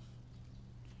Llanowar Elf.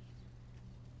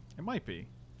 It might be.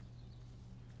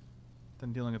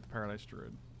 Than dealing with the Paradise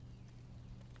Druid.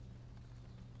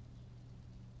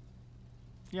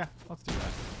 Yeah, let's do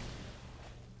that.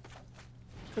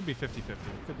 Could be 50-50.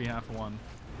 Could be half of one.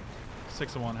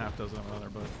 6 of one, half dozen of another,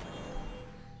 but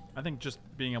I think just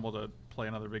being able to play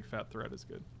another big fat threat is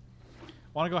good.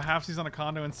 Want to go halfsies on a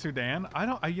condo in Sudan? I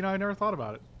never thought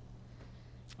about it.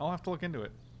 I'll have to look into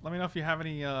it. Let me know if you have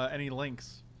any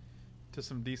links to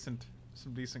some decent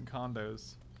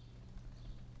condos.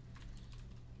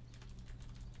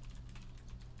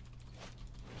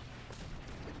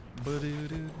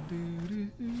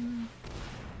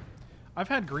 I've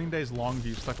had Green Day's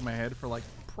Longview stuck in my head for like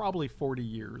probably 40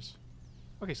 years.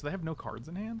 Okay, so they have no cards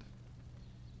in hand?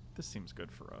 This seems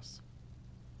good for us.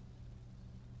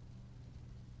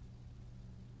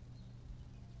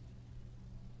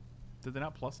 Did they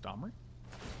not plus Domri?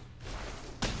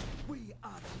 We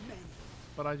are the men.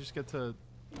 But I just get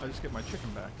my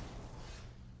chicken back.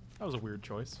 That was a weird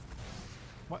choice.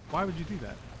 Why would you do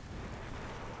that?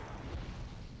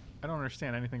 I don't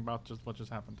understand anything about what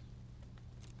just happened.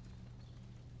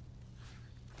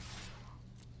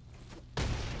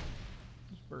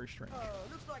 It's very strange.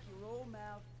 Oh, looks like you're all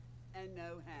mouth and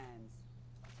no hands.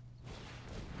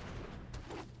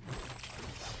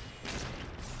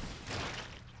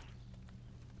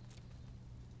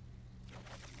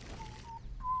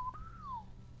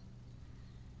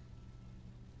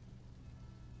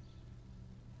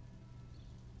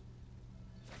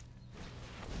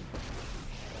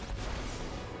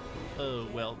 Oh,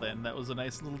 well then, that was a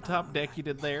nice little top deck you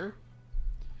did there.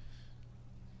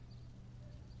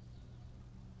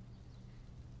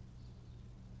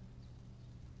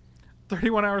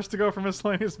 $31 hours to go for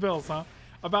miscellaneous bills, huh?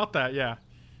 About that, yeah.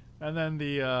 And then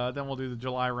then we'll do the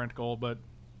July rent goal, but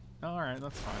all right,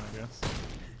 that's fine, I guess.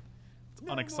 It's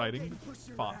No unexciting, more getting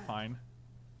pushed but around. fine.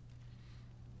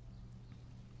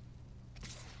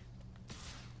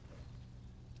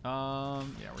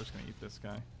 Yeah, we're just gonna eat this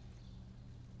guy.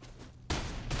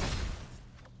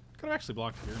 Could have actually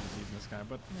blocked here and just eaten this guy,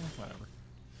 but whatever.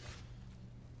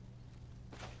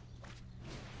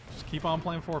 Just keep on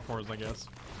playing 4/4s, I guess.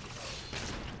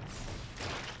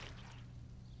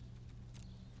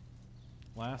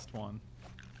 Last one.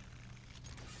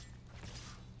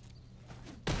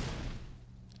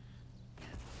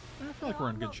 feel like we're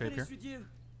in good shape here. With you.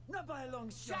 Not by a long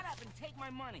shot. Shut up and take my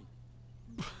money.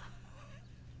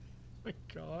 My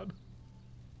God.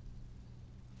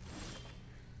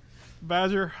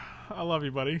 Badger, I love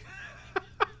you, buddy.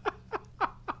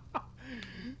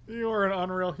 You are an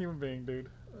unreal human being, dude.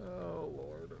 Oh,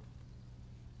 Lord.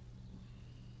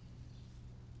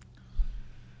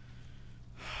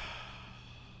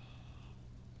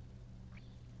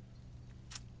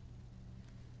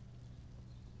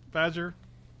 Badger.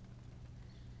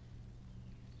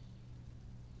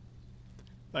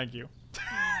 Thank you.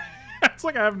 It's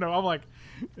like I'm like,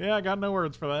 yeah, I got no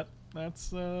words for that. That's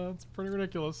pretty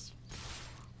ridiculous.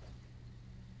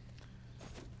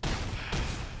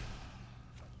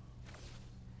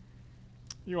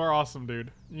 You are awesome,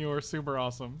 dude. You are super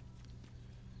awesome.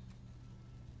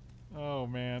 Oh,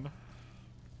 man.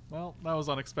 Well, that was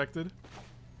unexpected.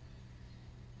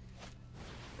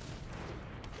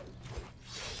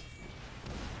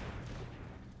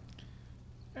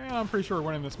 And I'm pretty sure we're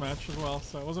winning this match as well.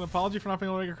 So it was an apology for not being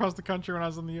able to make it across the country when I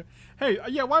was in the... Hey,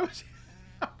 yeah, why would you...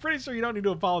 I'm pretty sure you don't need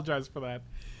to apologize for that.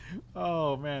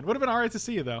 Oh, man. Would have been alright to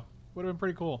see you, though. Would have been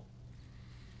pretty cool.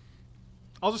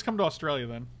 I'll just come to Australia,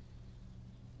 then.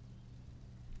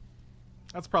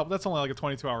 That's only like a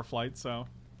 22-hour flight, so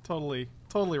totally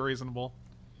reasonable.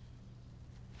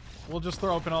 We'll just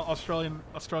throw up an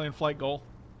Australian flight goal.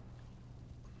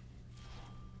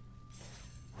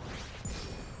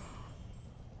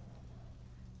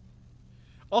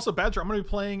 Also, Badger, I'm going to be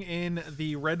playing in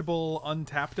the Red Bull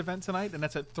Untapped event tonight, and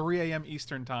that's at 3 a.m.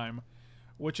 Eastern time,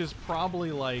 which is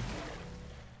probably like...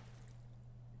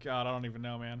 God, I don't even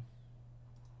know, man.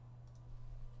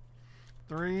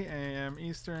 3 a.m.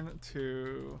 Eastern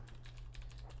to...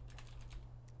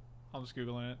 I'm just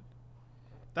Googling it.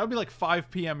 That would be like 5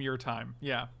 p.m. your time.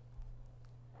 Yeah.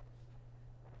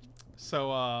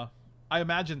 So, I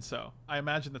imagine so. I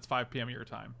imagine that's 5 p.m. your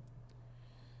time.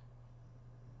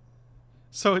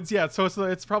 So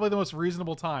it's probably the most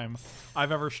reasonable time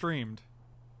I've ever streamed.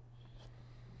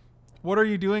 What are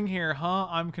you doing here, huh?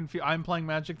 I'm confused. I'm playing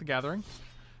Magic the Gathering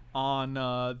on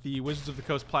the Wizards of the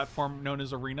Coast platform known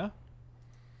as Arena.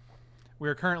 We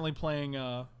are currently playing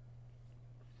a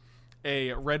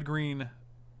red-green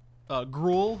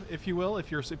Gruul, if you will,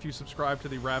 if you subscribe to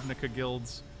the Ravnica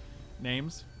Guild's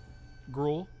names.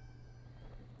 Gruul.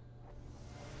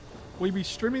 Will you be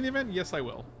streaming the event? Yes, I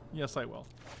will. Yes, I will.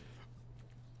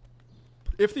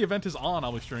 If the event is on,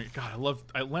 I'll be streaming. God, I love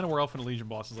Llanowar Elves and Legion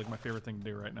Warboss is like my favorite thing to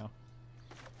do right now.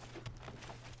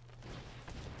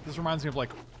 This reminds me of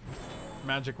like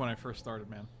Magic when I first started,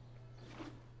 man.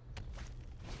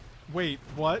 Wait,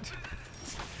 what?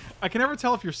 I can never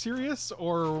tell if you're serious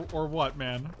or what,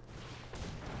 man.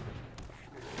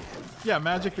 Yeah,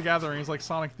 Magic the Gathering is like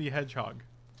Sonic the Hedgehog.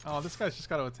 Oh, this guy's just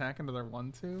got to attack into their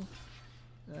 1/2.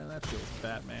 Yeah, that feels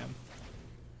bad, man.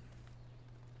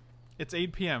 It's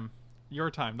 8 p.m. your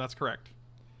time. That's correct.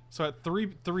 So at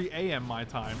 3 a.m. my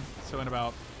time, so in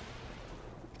about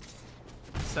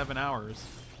 7 hours,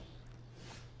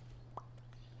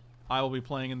 I will be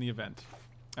playing in the event.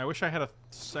 I wish I had a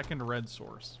second red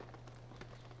source,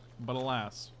 but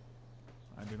alas,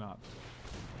 I do not.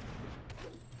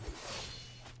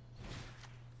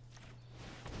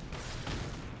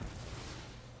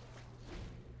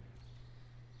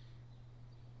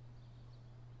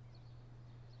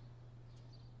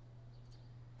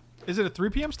 Is it a 3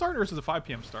 p.m. start or is it a 5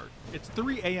 p.m. start? It's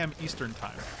 3 a.m. Eastern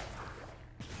time.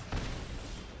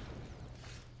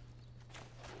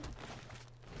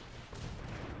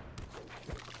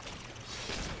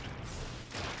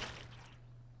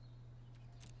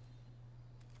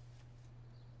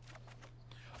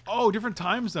 Oh, different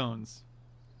time zones.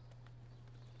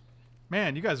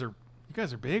 Man, you guys are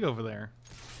big over there.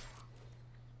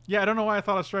 Yeah, I don't know why I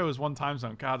thought Australia was one time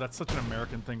zone. God, that's such an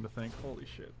American thing to think. Holy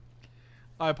shit.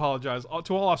 I apologize.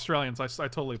 To all Australians, I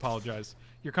totally apologize.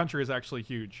 Your country is actually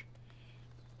huge.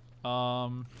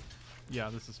 Yeah,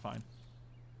 this is fine.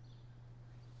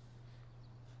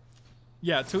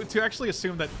 Yeah, to actually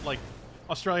assume that, like,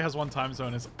 Australia has one time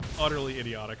zone is utterly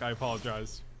idiotic. I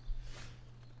apologize.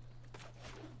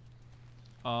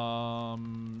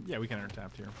 Yeah, we can enter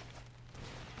tapped here.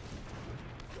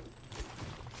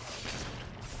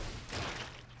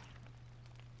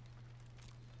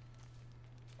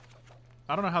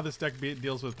 I don't know how this deck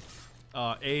deals with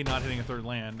A, not hitting a third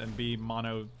land, and B,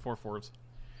 mono 4/4s.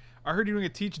 I heard you doing a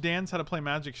Teach Dans How to Play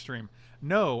Magic stream.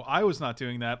 No, I was not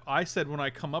doing that. I said when I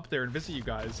come up there and visit you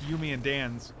guys, Yumi and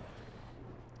Dan's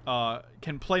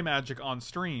can play Magic on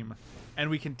stream, and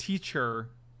we can teach her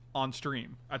on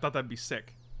stream. I thought that'd be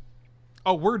sick.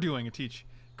 Oh, we're doing a teach.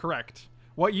 Correct.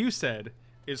 What you said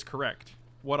is correct.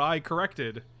 What I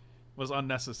corrected was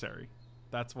unnecessary.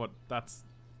 That's what's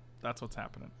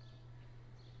happening.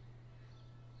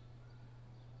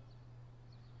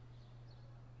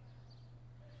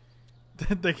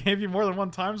 They gave you more than one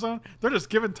time zone? They're just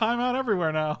giving time out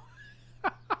everywhere now.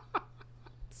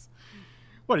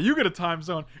 What, you get a time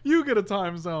zone? You get a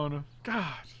time zone.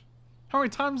 God. How many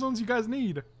time zones you guys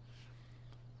need?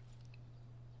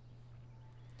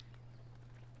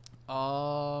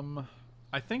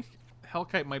 I think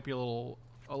Hellkite might be a little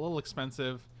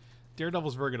expensive.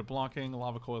 Daredevil's very good at blocking.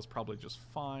 Lava Coil is probably just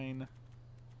fine.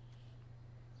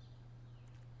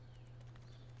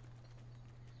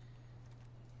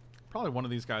 Probably one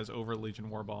of these guys over Legion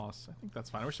Warboss. I think that's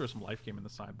fine. I wish there was some life game in the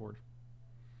sideboard.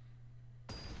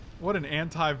 What an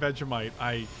anti-Vegemite. Oh,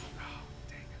 dang it.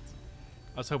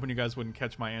 I was hoping you guys wouldn't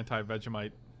catch my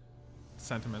anti-Vegemite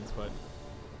sentiments, but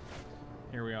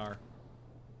here we are.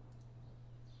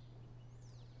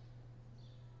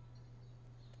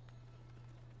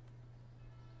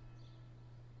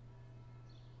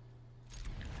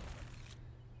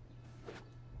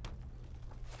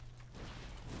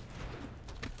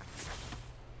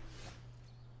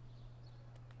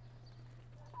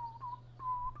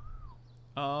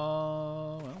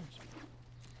 Well,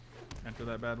 enter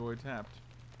that bad boy tapped.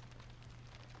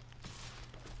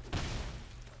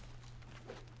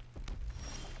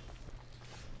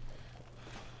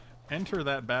 Enter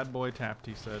that bad boy tapped,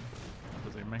 he said. That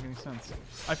doesn't even make any sense.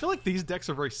 I feel like these decks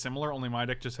are very similar, only my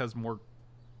deck just has more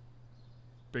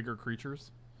bigger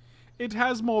creatures. It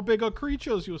has more bigger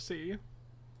creatures, you see.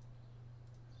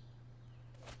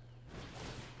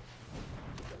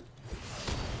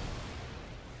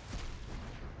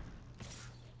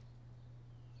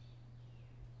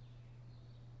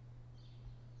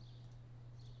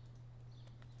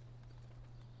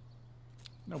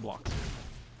 No blocks.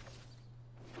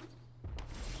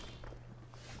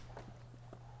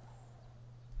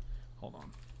 Hold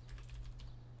on.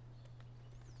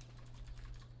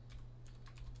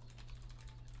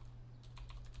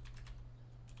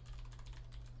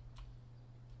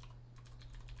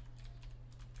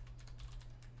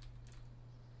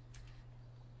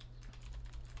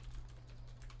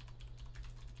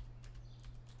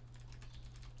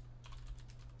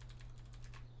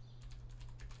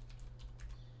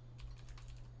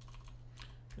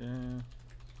 Yeah.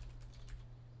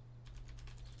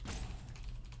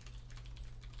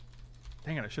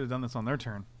 Dang it, I should have done this on their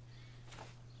turn.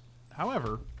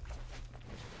 However,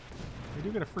 we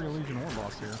do get a free Legion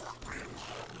Warboss here.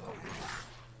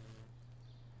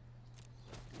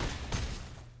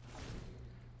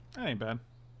 That ain't bad.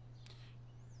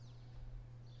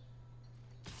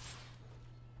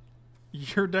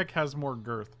 Your deck has more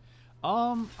girth.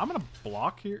 I'm gonna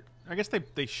block here. I guess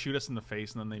they shoot us in the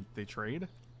face and then they trade.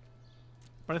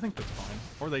 But I think that's fine.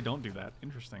 Or they don't do that.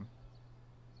 Interesting.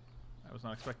 I was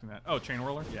not expecting that. Oh, Chain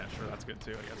Whirler? Yeah, sure, that's good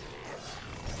too, I guess.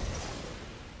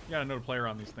 You gotta know to play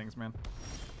around these things, man.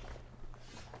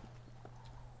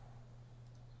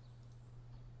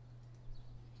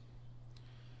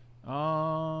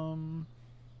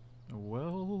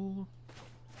 Well...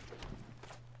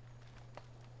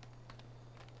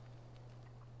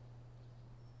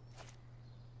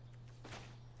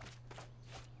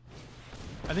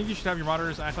 I think you should have your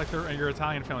monitors act like they're your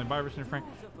Italian family. Bye, Richard and Frank.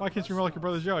 Why can't you roll like your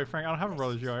brother Joey? Frank, I don't have a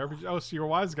brother Joey. Oh, so you're a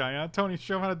wise guy, huh? Tony,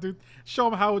 show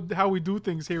him how we do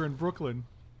things here in Brooklyn.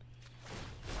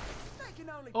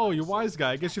 Oh, you're a wise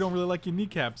guy. I guess you don't really like your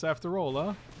kneecaps after all,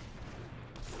 huh?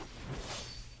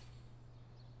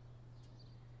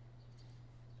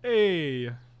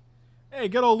 Hey,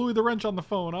 get old Louis the Wrench on the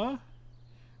phone, huh?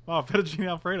 Wow, Fettuccine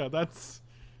Alfredo. That's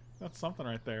something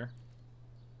right there.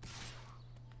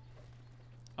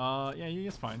 Yeah,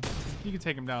 it's fine. You can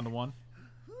take him down to 1.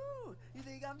 Ooh, you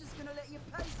think I'm just gonna let you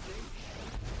pace me?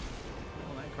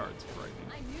 Well, that card's frightening.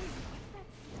 I knew you. What's that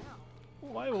smell?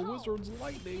 Oh, I have a Wizard's You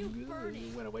Lightning. birdie.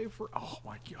 He went away for... Oh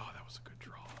my god, that was a good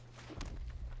draw.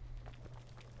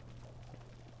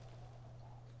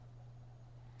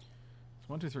 It's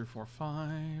 1, 2, 3, 4,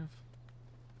 5.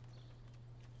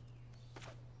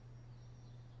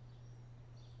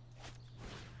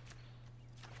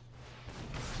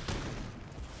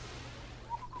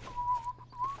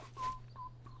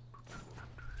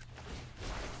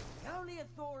 The only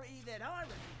authority that I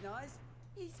recognize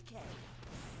is chaos.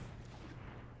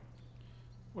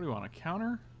 What do you want, a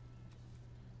counter?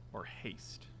 Or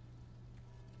haste?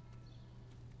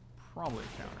 Probably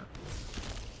a counter.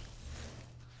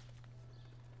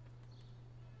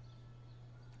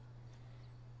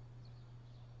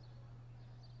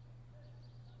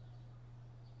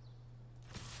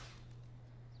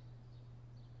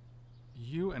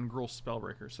 you and Gruul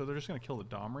Spellbreaker. So they're just going to kill the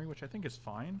Domri, which I think is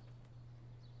fine.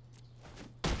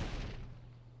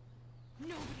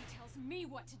 Nobody tells me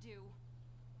what to do.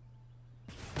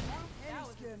 Any That was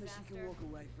a skirmish you can disaster. walk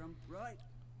away from, right?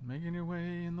 Making your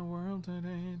way in the world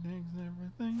today takes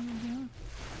everything you do.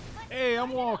 Hey,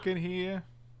 I'm walking here.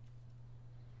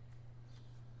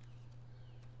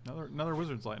 Another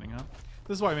Wizard's Lightning, huh?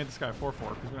 This is why I made this guy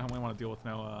 4/4, because we don't want to deal with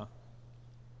no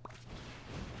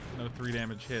 3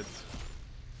 damage hits.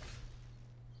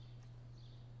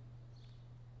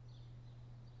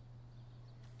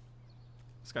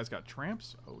 This guy's got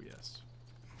tramps? Oh, yes.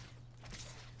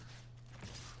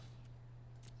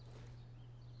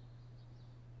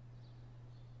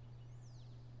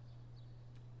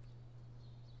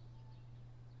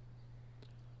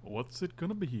 What's it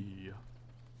gonna be?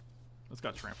 It's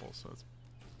got trample, so it's...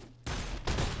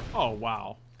 Oh,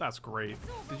 wow. That's great.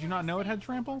 Did you not know it had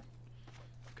trample?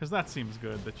 Because that seems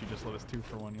good that you just let us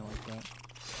 2-for-1 you like that.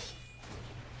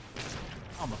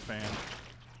 I'm a fan.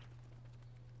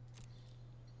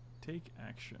 Take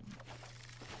action.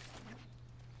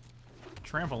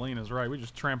 Trampoline is right. We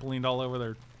just trampolined all over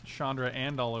their Chandra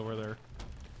and all over their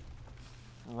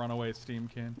runaway steam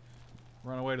can.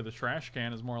 Runaway to the trash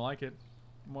can is more like it.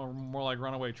 More like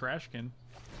runaway trash can.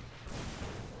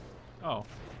 Oh,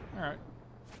 alright.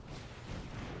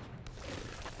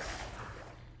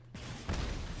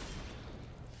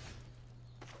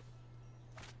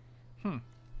 Hmm.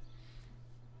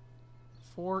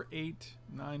 4, 8,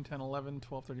 9, 10, 11,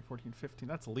 12, 13, 14, 15.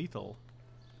 That's lethal.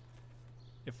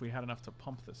 If we had enough to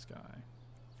pump this guy.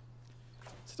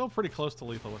 Still pretty close to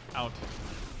lethal without. Oh,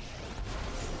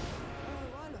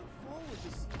 I look forward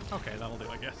to seeing Okay, that'll do,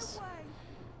 I guess. away.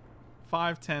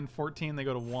 5, 10, 14, they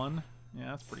go to 1.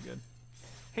 Yeah, that's pretty good.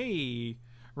 Hey,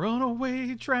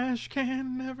 runaway trash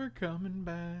can, never coming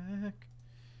back.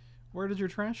 Where did your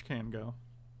trash can go?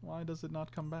 Why does it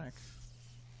not come back?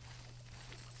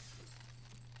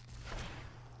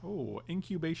 Oh,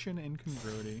 incubation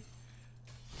incongruity.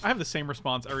 I have the same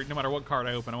response every, no matter what card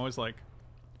I open. I'm always like,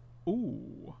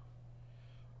 ooh.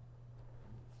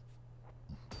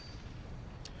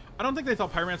 I don't think they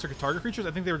thought Pyromancer could target creatures.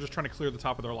 I think they were just trying to clear the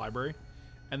top of their library.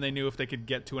 And they knew if they could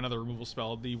get to another removal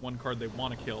spell, the one card they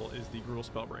want to kill is the Gruul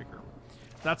Spellbreaker.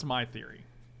 That's my theory.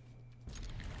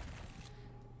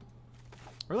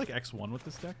 We're like X1 with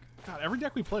this deck. God, every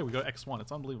deck we play, we go X1.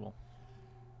 It's unbelievable.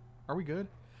 Are we good?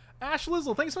 Ash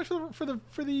Lizzle, thanks so much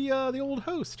for the old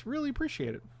host. Really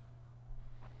appreciate it.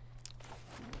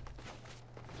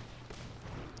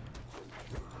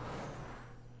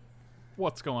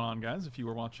 What's going on, guys? If you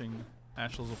were watching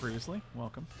Ash Lizzle previously,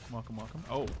 welcome, welcome, welcome.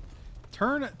 Oh.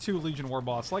 Turn 2 Legion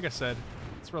Warboss. Like I said,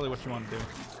 it's really what you want to do.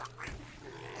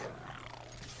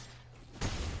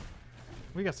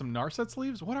 We got some Narset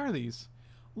sleeves? What are these?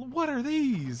 What are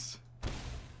these?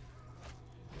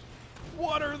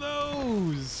 What are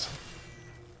those?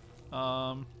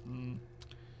 I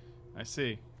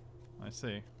see. I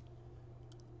see.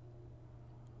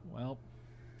 Well,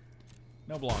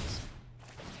 no blocks.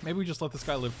 Maybe we just let this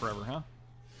guy live forever, huh?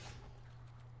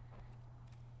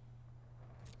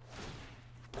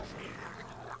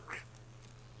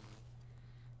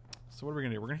 So what are we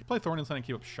gonna do? We're gonna play Thorn Lieutenant and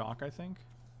keep up shock, I think.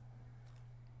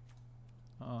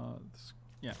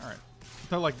 Yeah, all right.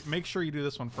 So like, make sure you do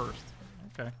this one first.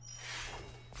 Okay.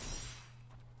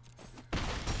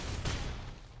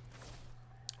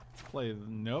 Play.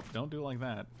 Nope. Don't do it like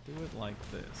that. Do it like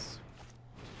this.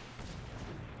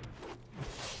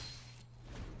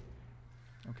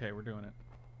 Okay, we're doing it.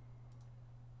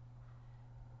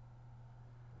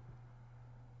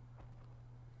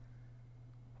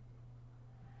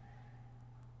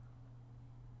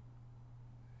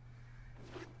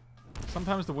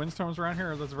 Sometimes the windstorms around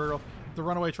here are the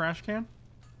runaway trash can.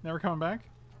 Never coming back.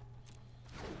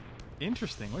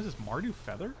 Interesting. What is this? Mardu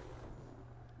Feather?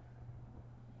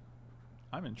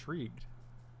 I'm intrigued.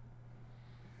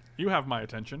 You have my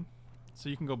attention. So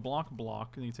you can go block,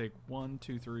 block, and you take 1,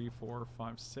 2, 3, 4,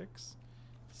 5, 6,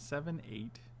 7,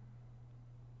 8.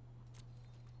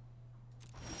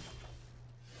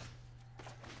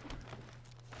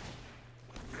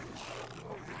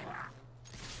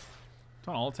 It's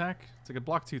on all attack. It's like a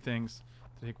block 2 things.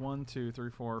 To take 1, 2,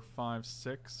 3, 4, 5,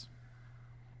 6.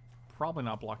 Probably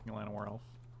not blocking a Llanowar Elf.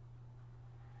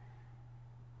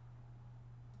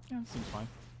 Yeah, it seems fine.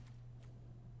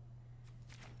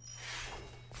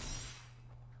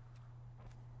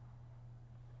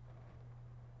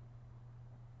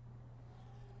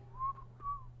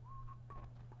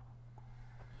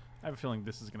 I have a feeling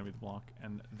this is going to be the block,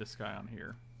 and this guy on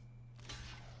here.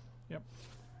 Yep.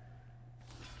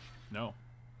 No.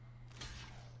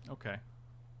 Okay.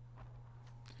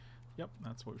 Yep,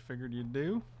 that's what we figured you'd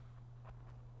do.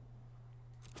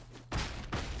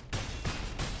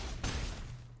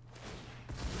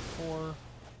 Four.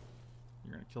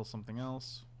 You're gonna kill something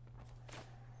else.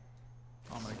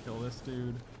 I'm gonna kill this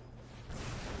dude.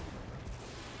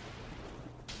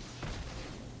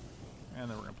 And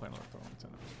then we're gonna play another Thorn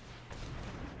Lieutenant.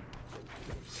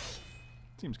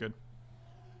 Seems good.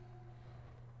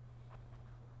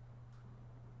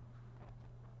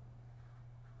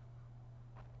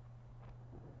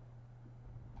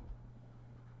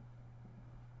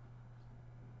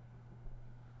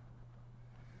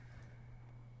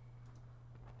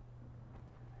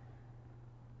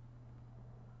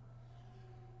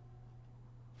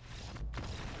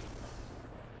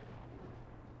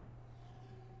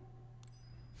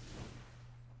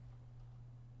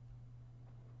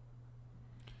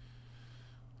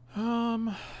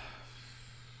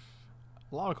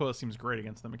 Lava Coil seems great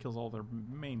against them. It kills all their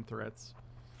main threats.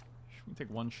 We take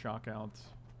one shock out.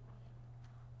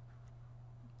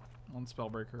 One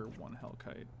Spellbreaker, one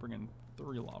Hellkite. Bring in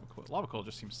 3 Lava Coil. Lava Coil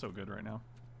just seems so good right now.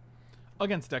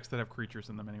 Against decks that have creatures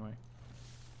in them anyway.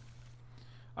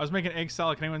 I was making egg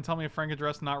salad. Can anyone tell me if Frank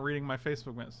addressed not reading my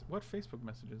Facebook message? What Facebook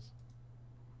messages?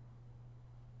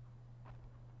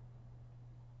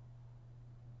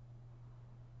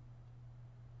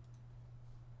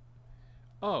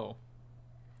 Oh.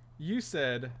 You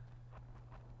said...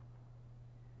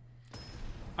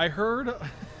 I heard...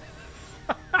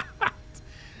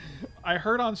 I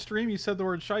heard on stream you said the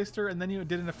word shyster and then you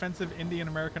did an offensive Indian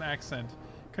American accent.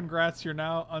 Congrats, you're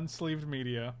now unsleeved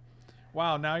media.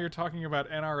 Wow, now you're talking about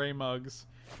NRA mugs.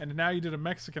 And now you did a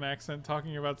Mexican accent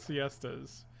talking about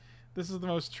siestas. This is the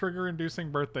most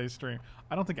trigger-inducing birthday stream.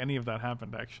 I don't think any of that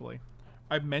happened, actually.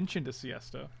 I mentioned a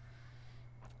siesta.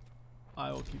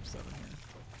 I will keep 7 here.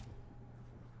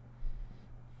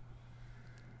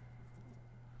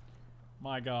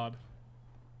 My God.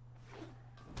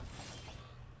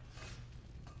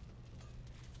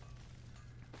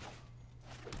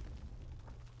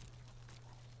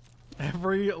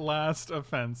 Every last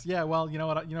offense. Yeah, well, you know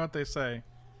what they say.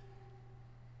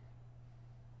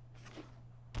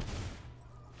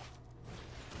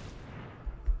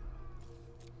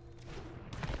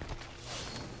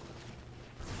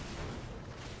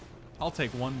 I'll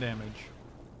take 1 damage.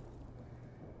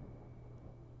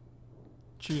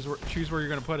 Choose where you're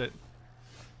gonna put it.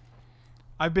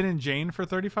 I've been in Jane for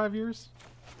 35 years?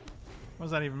 What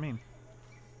does that even mean?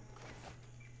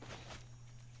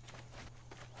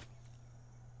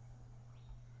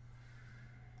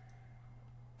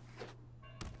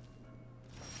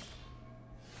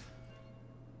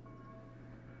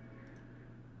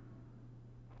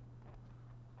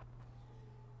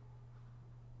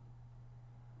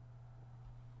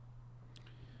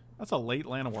 That's a late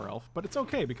Llanowar Elf, but it's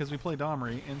okay because we play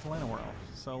Domri into Llanowar Elf.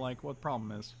 So, like, what the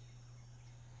problem is?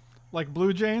 Like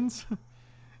Blue Janes?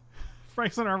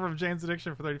 Frank's an armor of Jane's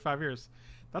addiction for 35 years.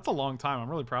 That's a long time. I'm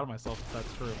really proud of myself if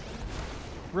that's true.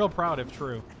 Real proud if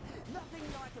true. Nothing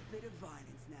like a bit of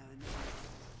violence now and then.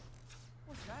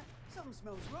 What's that? Something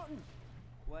smells rotten.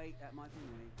 Wait, that might be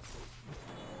me.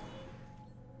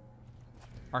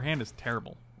 Our hand is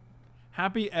terrible.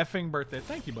 Happy effing birthday.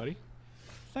 Thank you, buddy.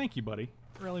 Thank you, buddy.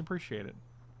 Really appreciate it.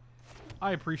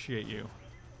 I appreciate you.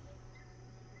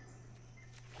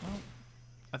 Well,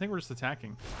 I think we're just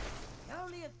attacking. The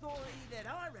only authority that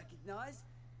I recognize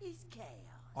is chaos.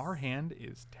 Our hand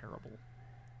is terrible.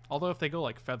 Although if they go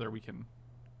like feather, we can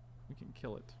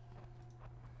kill it.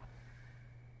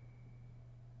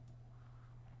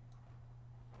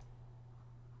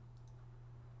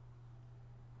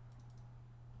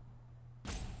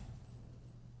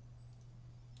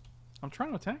 I'm trying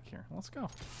to attack here. Let's go.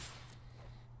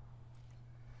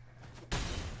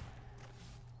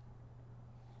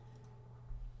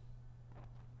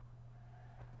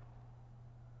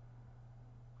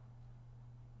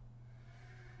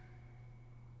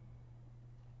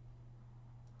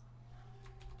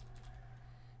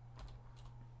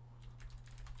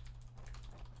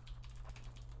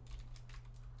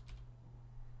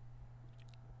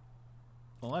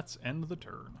 Let's end the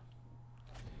turn.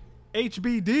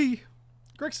 HBD!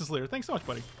 Grixis Leader, thanks so much,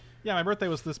 buddy. Yeah, my birthday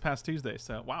was this past Tuesday,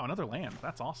 so... Wow, another land.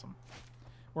 That's awesome.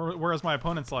 Whereas my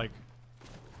opponent's like...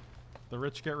 The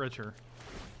rich get richer.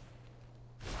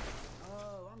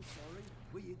 Oh, I'm sorry.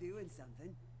 Were you doing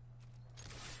something?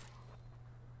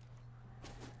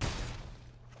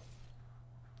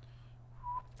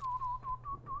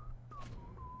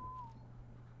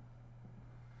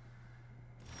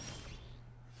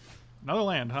 Another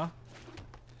land, huh?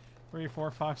 3,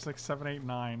 4, 5, 6, 7, 8,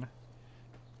 9.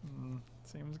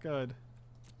 Seems good.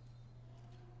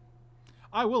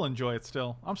 I will enjoy it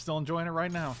still. I'm still enjoying it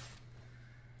right now.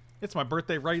 It's my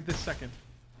birthday right this second.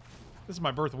 This is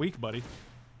my birth week, buddy.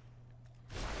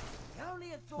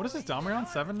 What is this, Domri on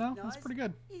 7 now? That's pretty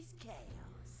good.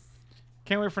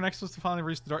 Can't wait for Nexus to finally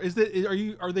release the door. Is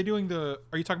it? Are they doing the?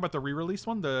 Are you talking about the re-released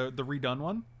one, the redone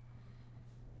one?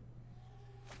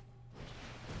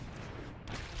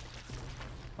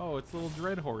 Oh, it's a little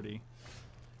Dread Hordy.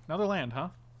 Another land, huh?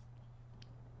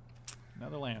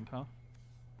 Another land, huh?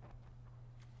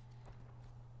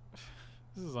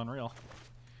 This is unreal.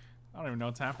 I don't even know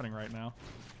what's happening right now.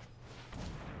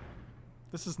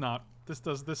 This is not. This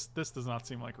does not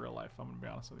seem like real life. I'm gonna be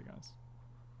honest with you guys.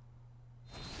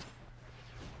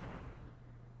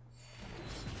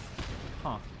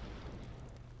 Huh.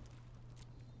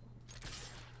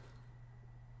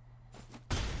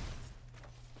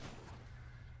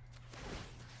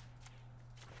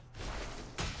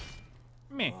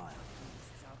 Me.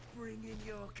 Stop bringing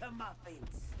your comeuppance.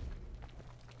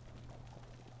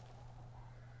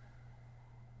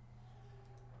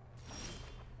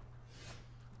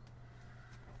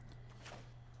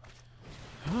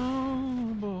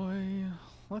 Oh boy.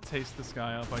 Let's haste this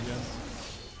guy up, I guess.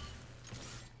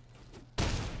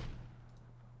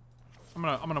 I'm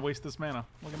gonna waste this mana.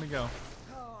 Look at me go.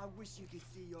 Oh, I wish you could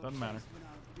see your Doesn't matter. face when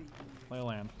I'm beating you. Play a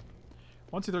land.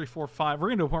 1, 2, 3, 4, 5. We're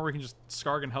gonna do a point where we can just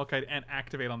Skarrgan Hellkite and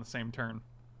activate on the same turn.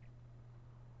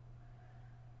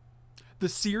 The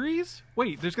series?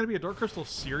 Wait, there's gonna be a Dark Crystal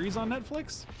series on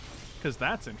Netflix? Because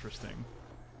that's interesting.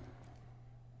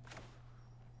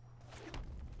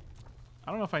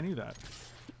 I don't know if I knew that.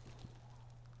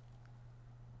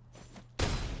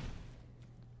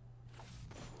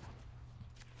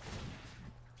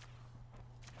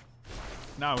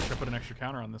 Now I wish I put an extra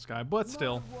counter on this guy, but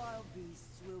still,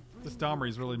 this Domri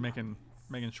is really making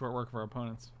short work of our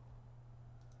opponents.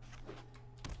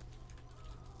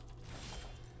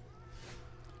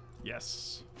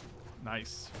 Yes,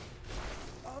 nice.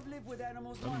 I've lived with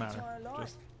animals Doesn't my matter. entire life.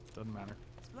 Just doesn't matter.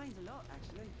 Explains a lot,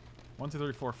 actually. 1, 2,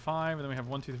 3, 4, 5, and then we have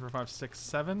 1, 2, 3, 4, 5, 6,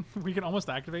 7. We can almost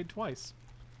activate twice.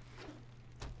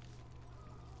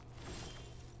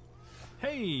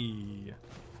 Hey!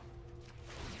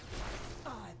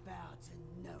 I bow to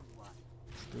no one.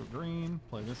 Let's do a green.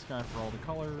 Play this guy for all the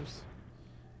colors.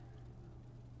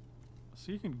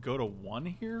 So you can go to 1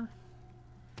 here?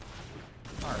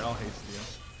 Alright, I'll haste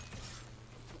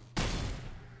you.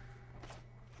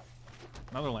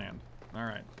 Another land.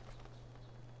 Alright.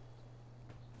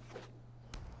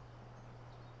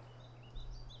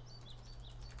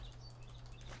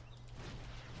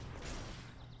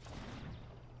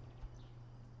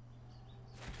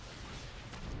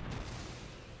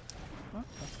 Well,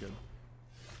 that's good.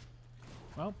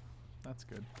 Well, that's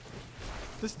good.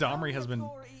 This Domri has been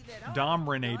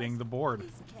dominating the board,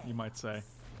 you might say.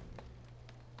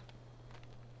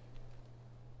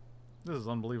 This is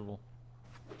unbelievable.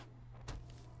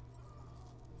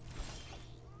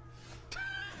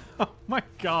 Oh my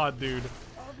god, dude.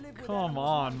 Come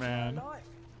on, man.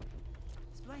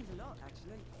 Explains a lot,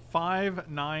 actually. 5,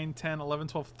 9, 10, 11,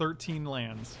 12, 13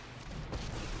 lands.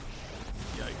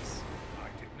 Yikes.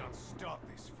 I did not start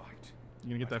this fight. You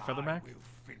gonna get that feather back? I will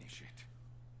finish it.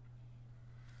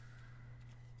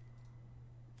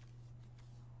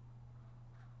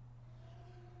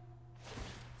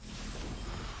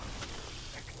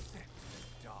 Accept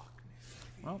the darkness.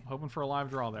 Well, hoping for a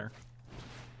live draw there.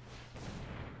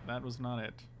 That was not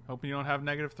it. Hoping you don't have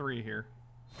 -3 here.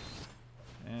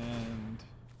 And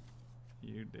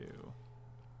you do.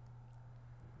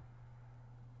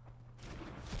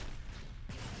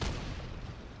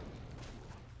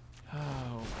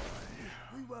 Oh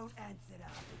boy. We won't answer our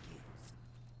begins.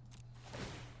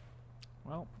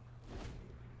 Well.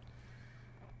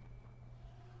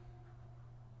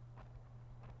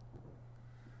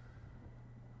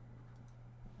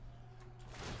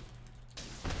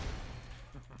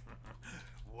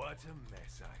 What a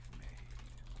mess I've made.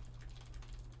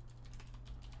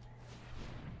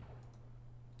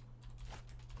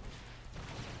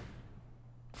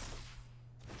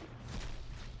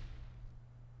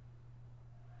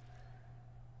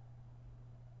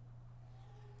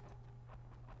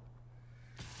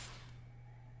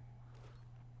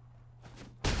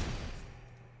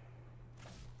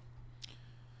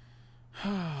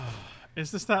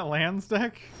 Is this that lands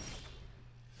deck?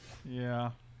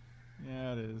 Yeah.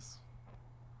 Yeah, it is.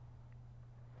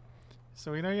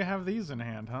 So we know you have these in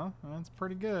hand, huh? That's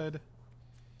pretty good.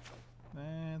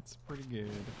 That's pretty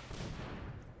good.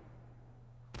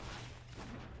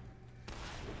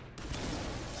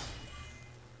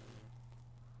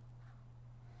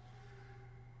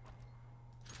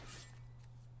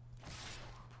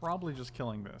 probably just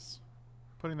killing this.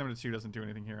 Putting them to 2 doesn't do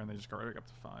anything here, and they just go right up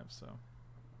to 5, so.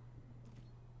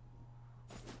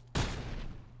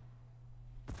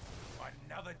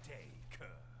 Another day, cur.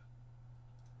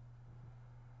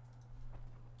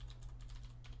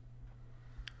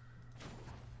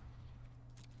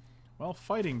 Well,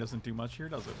 fighting doesn't do much here,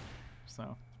 does it?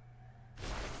 So.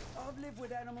 I've lived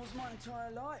with animals my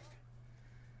entire life.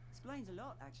 Explains a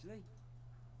lot, actually.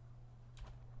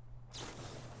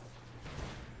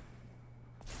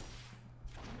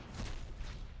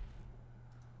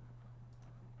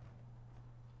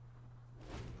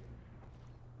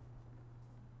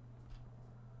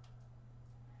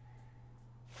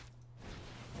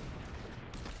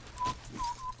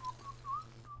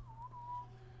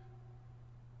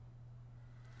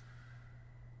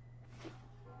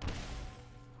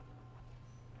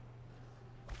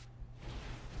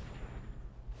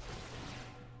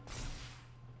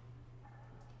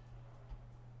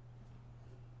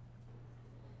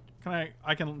 Can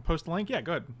I can post a link? Yeah,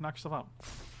 good. Knock yourself out.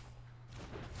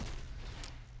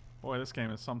 Boy, this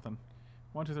game is something.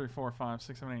 1, 2, 3, 4, 5,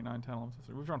 6, 7, 8, 9, 10, 11,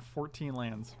 12, we've drawn 14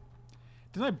 lands.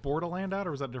 Didn't I board a land out,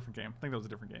 or was that a different game? I think that was a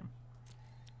different game.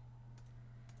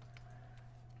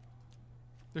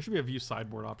 There should be a view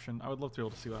sideboard option. I would love to be able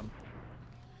to see what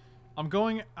I'm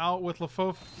going out with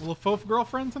Lefof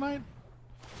girlfriend tonight?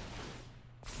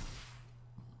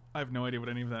 I have no idea what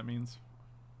any of that means.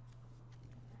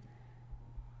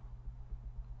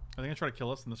 I think I try to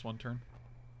kill us in this one turn.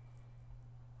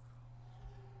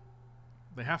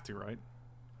 They have to, right?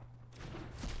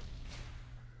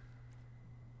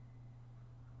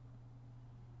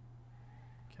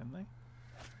 Can they?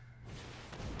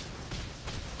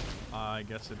 I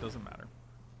guess it doesn't matter.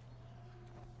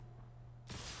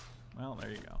 Well,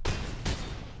 there you go.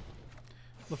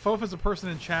 Lefof is a person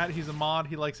in chat. He's a mod.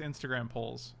 He likes Instagram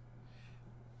polls.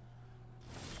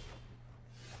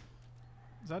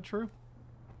 Is that true?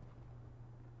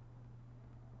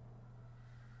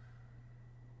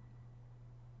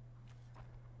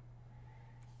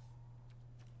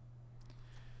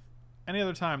 Any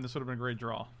other time, this would have been a great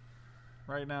draw.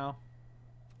 Right now,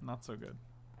 not so good.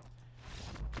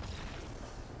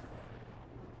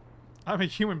 I'm a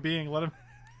human being. Let him...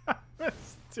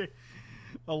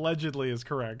 Allegedly is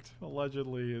correct.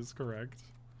 Allegedly is correct.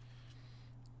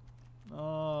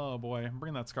 Oh, boy. I'm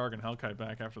bringing that Skarrgan Hellkite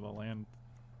back after the land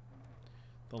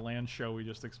show we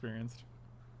just experienced.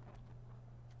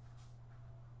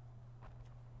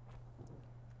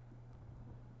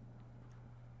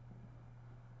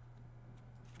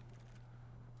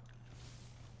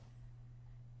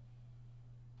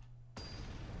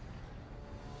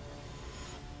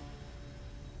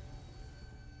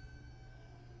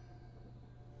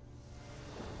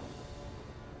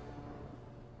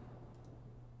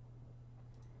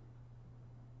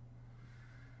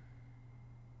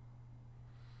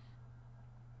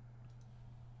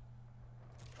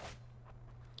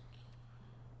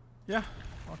 Yeah,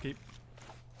 I'll keep.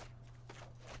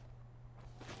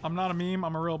 I'm not a meme,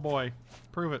 I'm a real boy.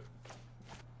 Prove it.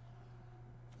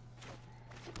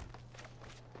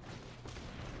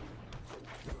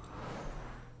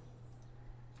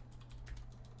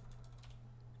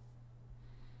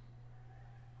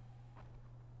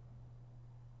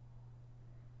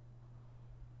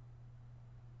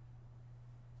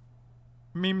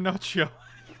 Meme Nocio.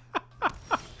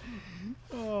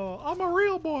 Oh, I'm a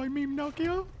real boy, Meme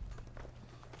Nocio.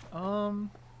 I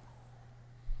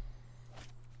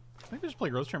think we just play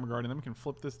Growth Chamber Guard, and then we can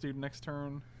flip this dude next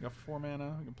turn. We got 4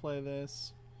 mana. We can play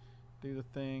this. Do the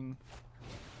thing.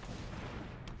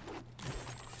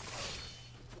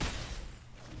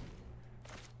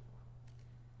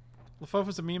 Lefof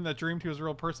is a meme that dreamed he was a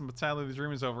real person, but sadly the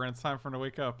dream is over, and it's time for him to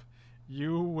wake up.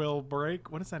 You will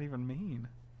break? What does that even mean?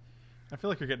 I feel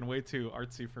like you're getting way too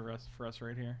artsy for us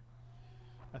right here.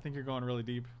 I think you're going really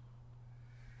deep.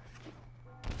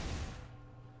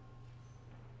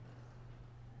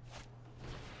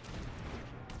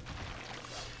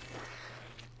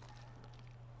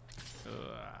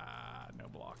 No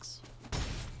blocks.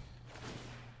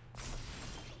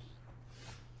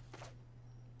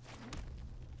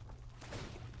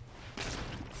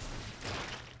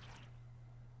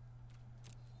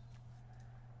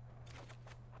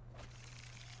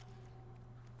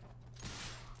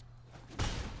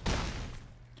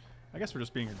 I guess we're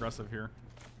just being aggressive here.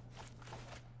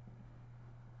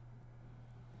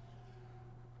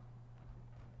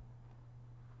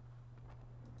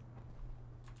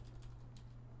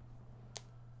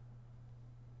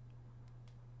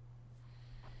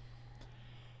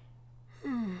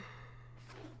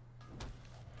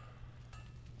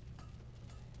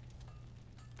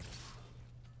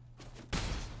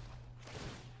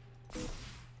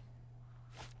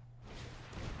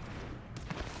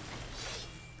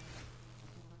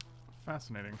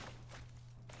 fascinating.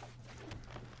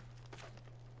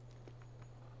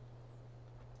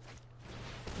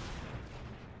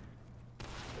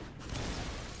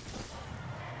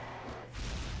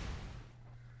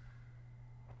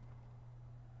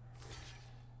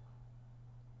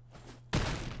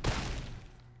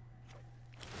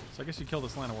 So I guess you kill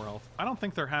this Llanowar Elf. I don't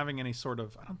think they're having any sort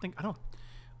of. I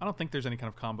don't think there's any kind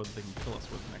of combo that they can kill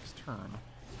us with next turn.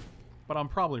 But I'm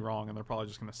probably wrong, and they're probably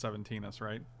just going to 17 us,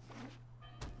 right?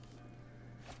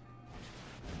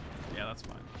 Yeah, that's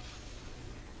fine.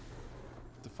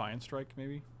 Defiant Strike,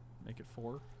 maybe? Make it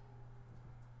 4?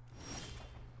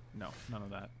 No, none of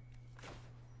that.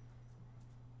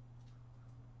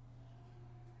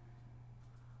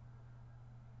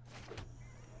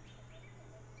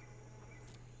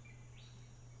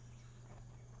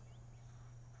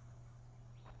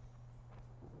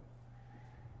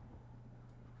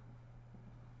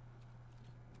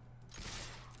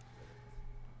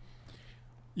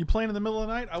 You playing in the middle of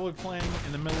the night? I would be playing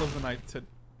in the middle of the night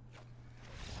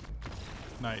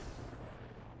night.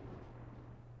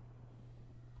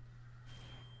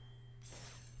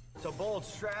 It's a bold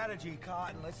strategy,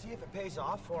 Cotton. Let's see if it pays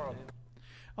off for him.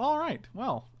 All right.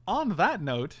 Well, on that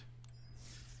note,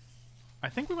 I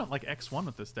think we went like X1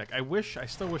 with this deck. I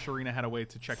still wish Arena had a way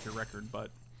to check your record, but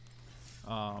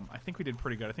I think we did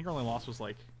pretty good. I think our only loss was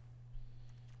like,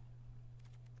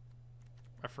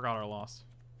 I forgot our loss.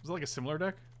 Was it like a similar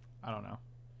deck? I don't know.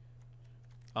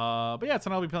 But yeah,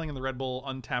 tonight I'll be playing in the Red Bull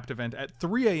Untapped event at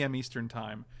 3 a.m. Eastern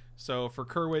time. So for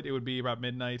Kerwit, it would be about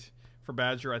midnight. For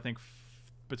Badger, I think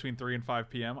between 3 and 5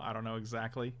 p.m. I don't know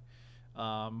exactly.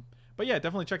 But yeah,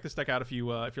 definitely check this deck out if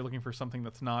you're looking for something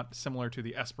that's not similar to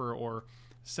the Esper or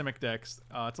Simic decks.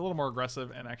 It's a little more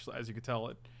aggressive, and actually, as you can tell,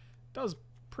 it does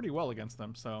pretty well against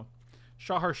them. So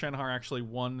Shahar Shenhar actually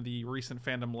won the recent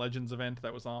Fandom Legends event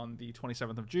that was on the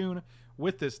 27th of June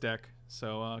with this deck.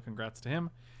 So congrats to him.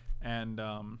 And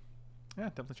yeah,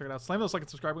 definitely check it out. Slam those like and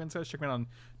subscribe again, guys. Check me out on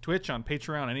Twitch, on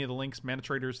Patreon, any of the links,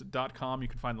 manatraders.com. You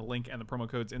can find the link and the promo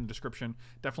codes in the description.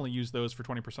 Definitely use those for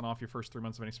 20% off your first 3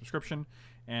 months of any subscription.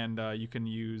 And you can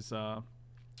use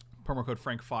promo code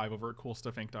Frank5 over at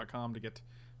coolstuffinc.com to get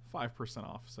 5%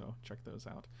 off. So check those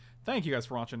out. Thank you guys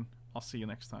for watching. I'll see you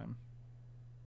next time.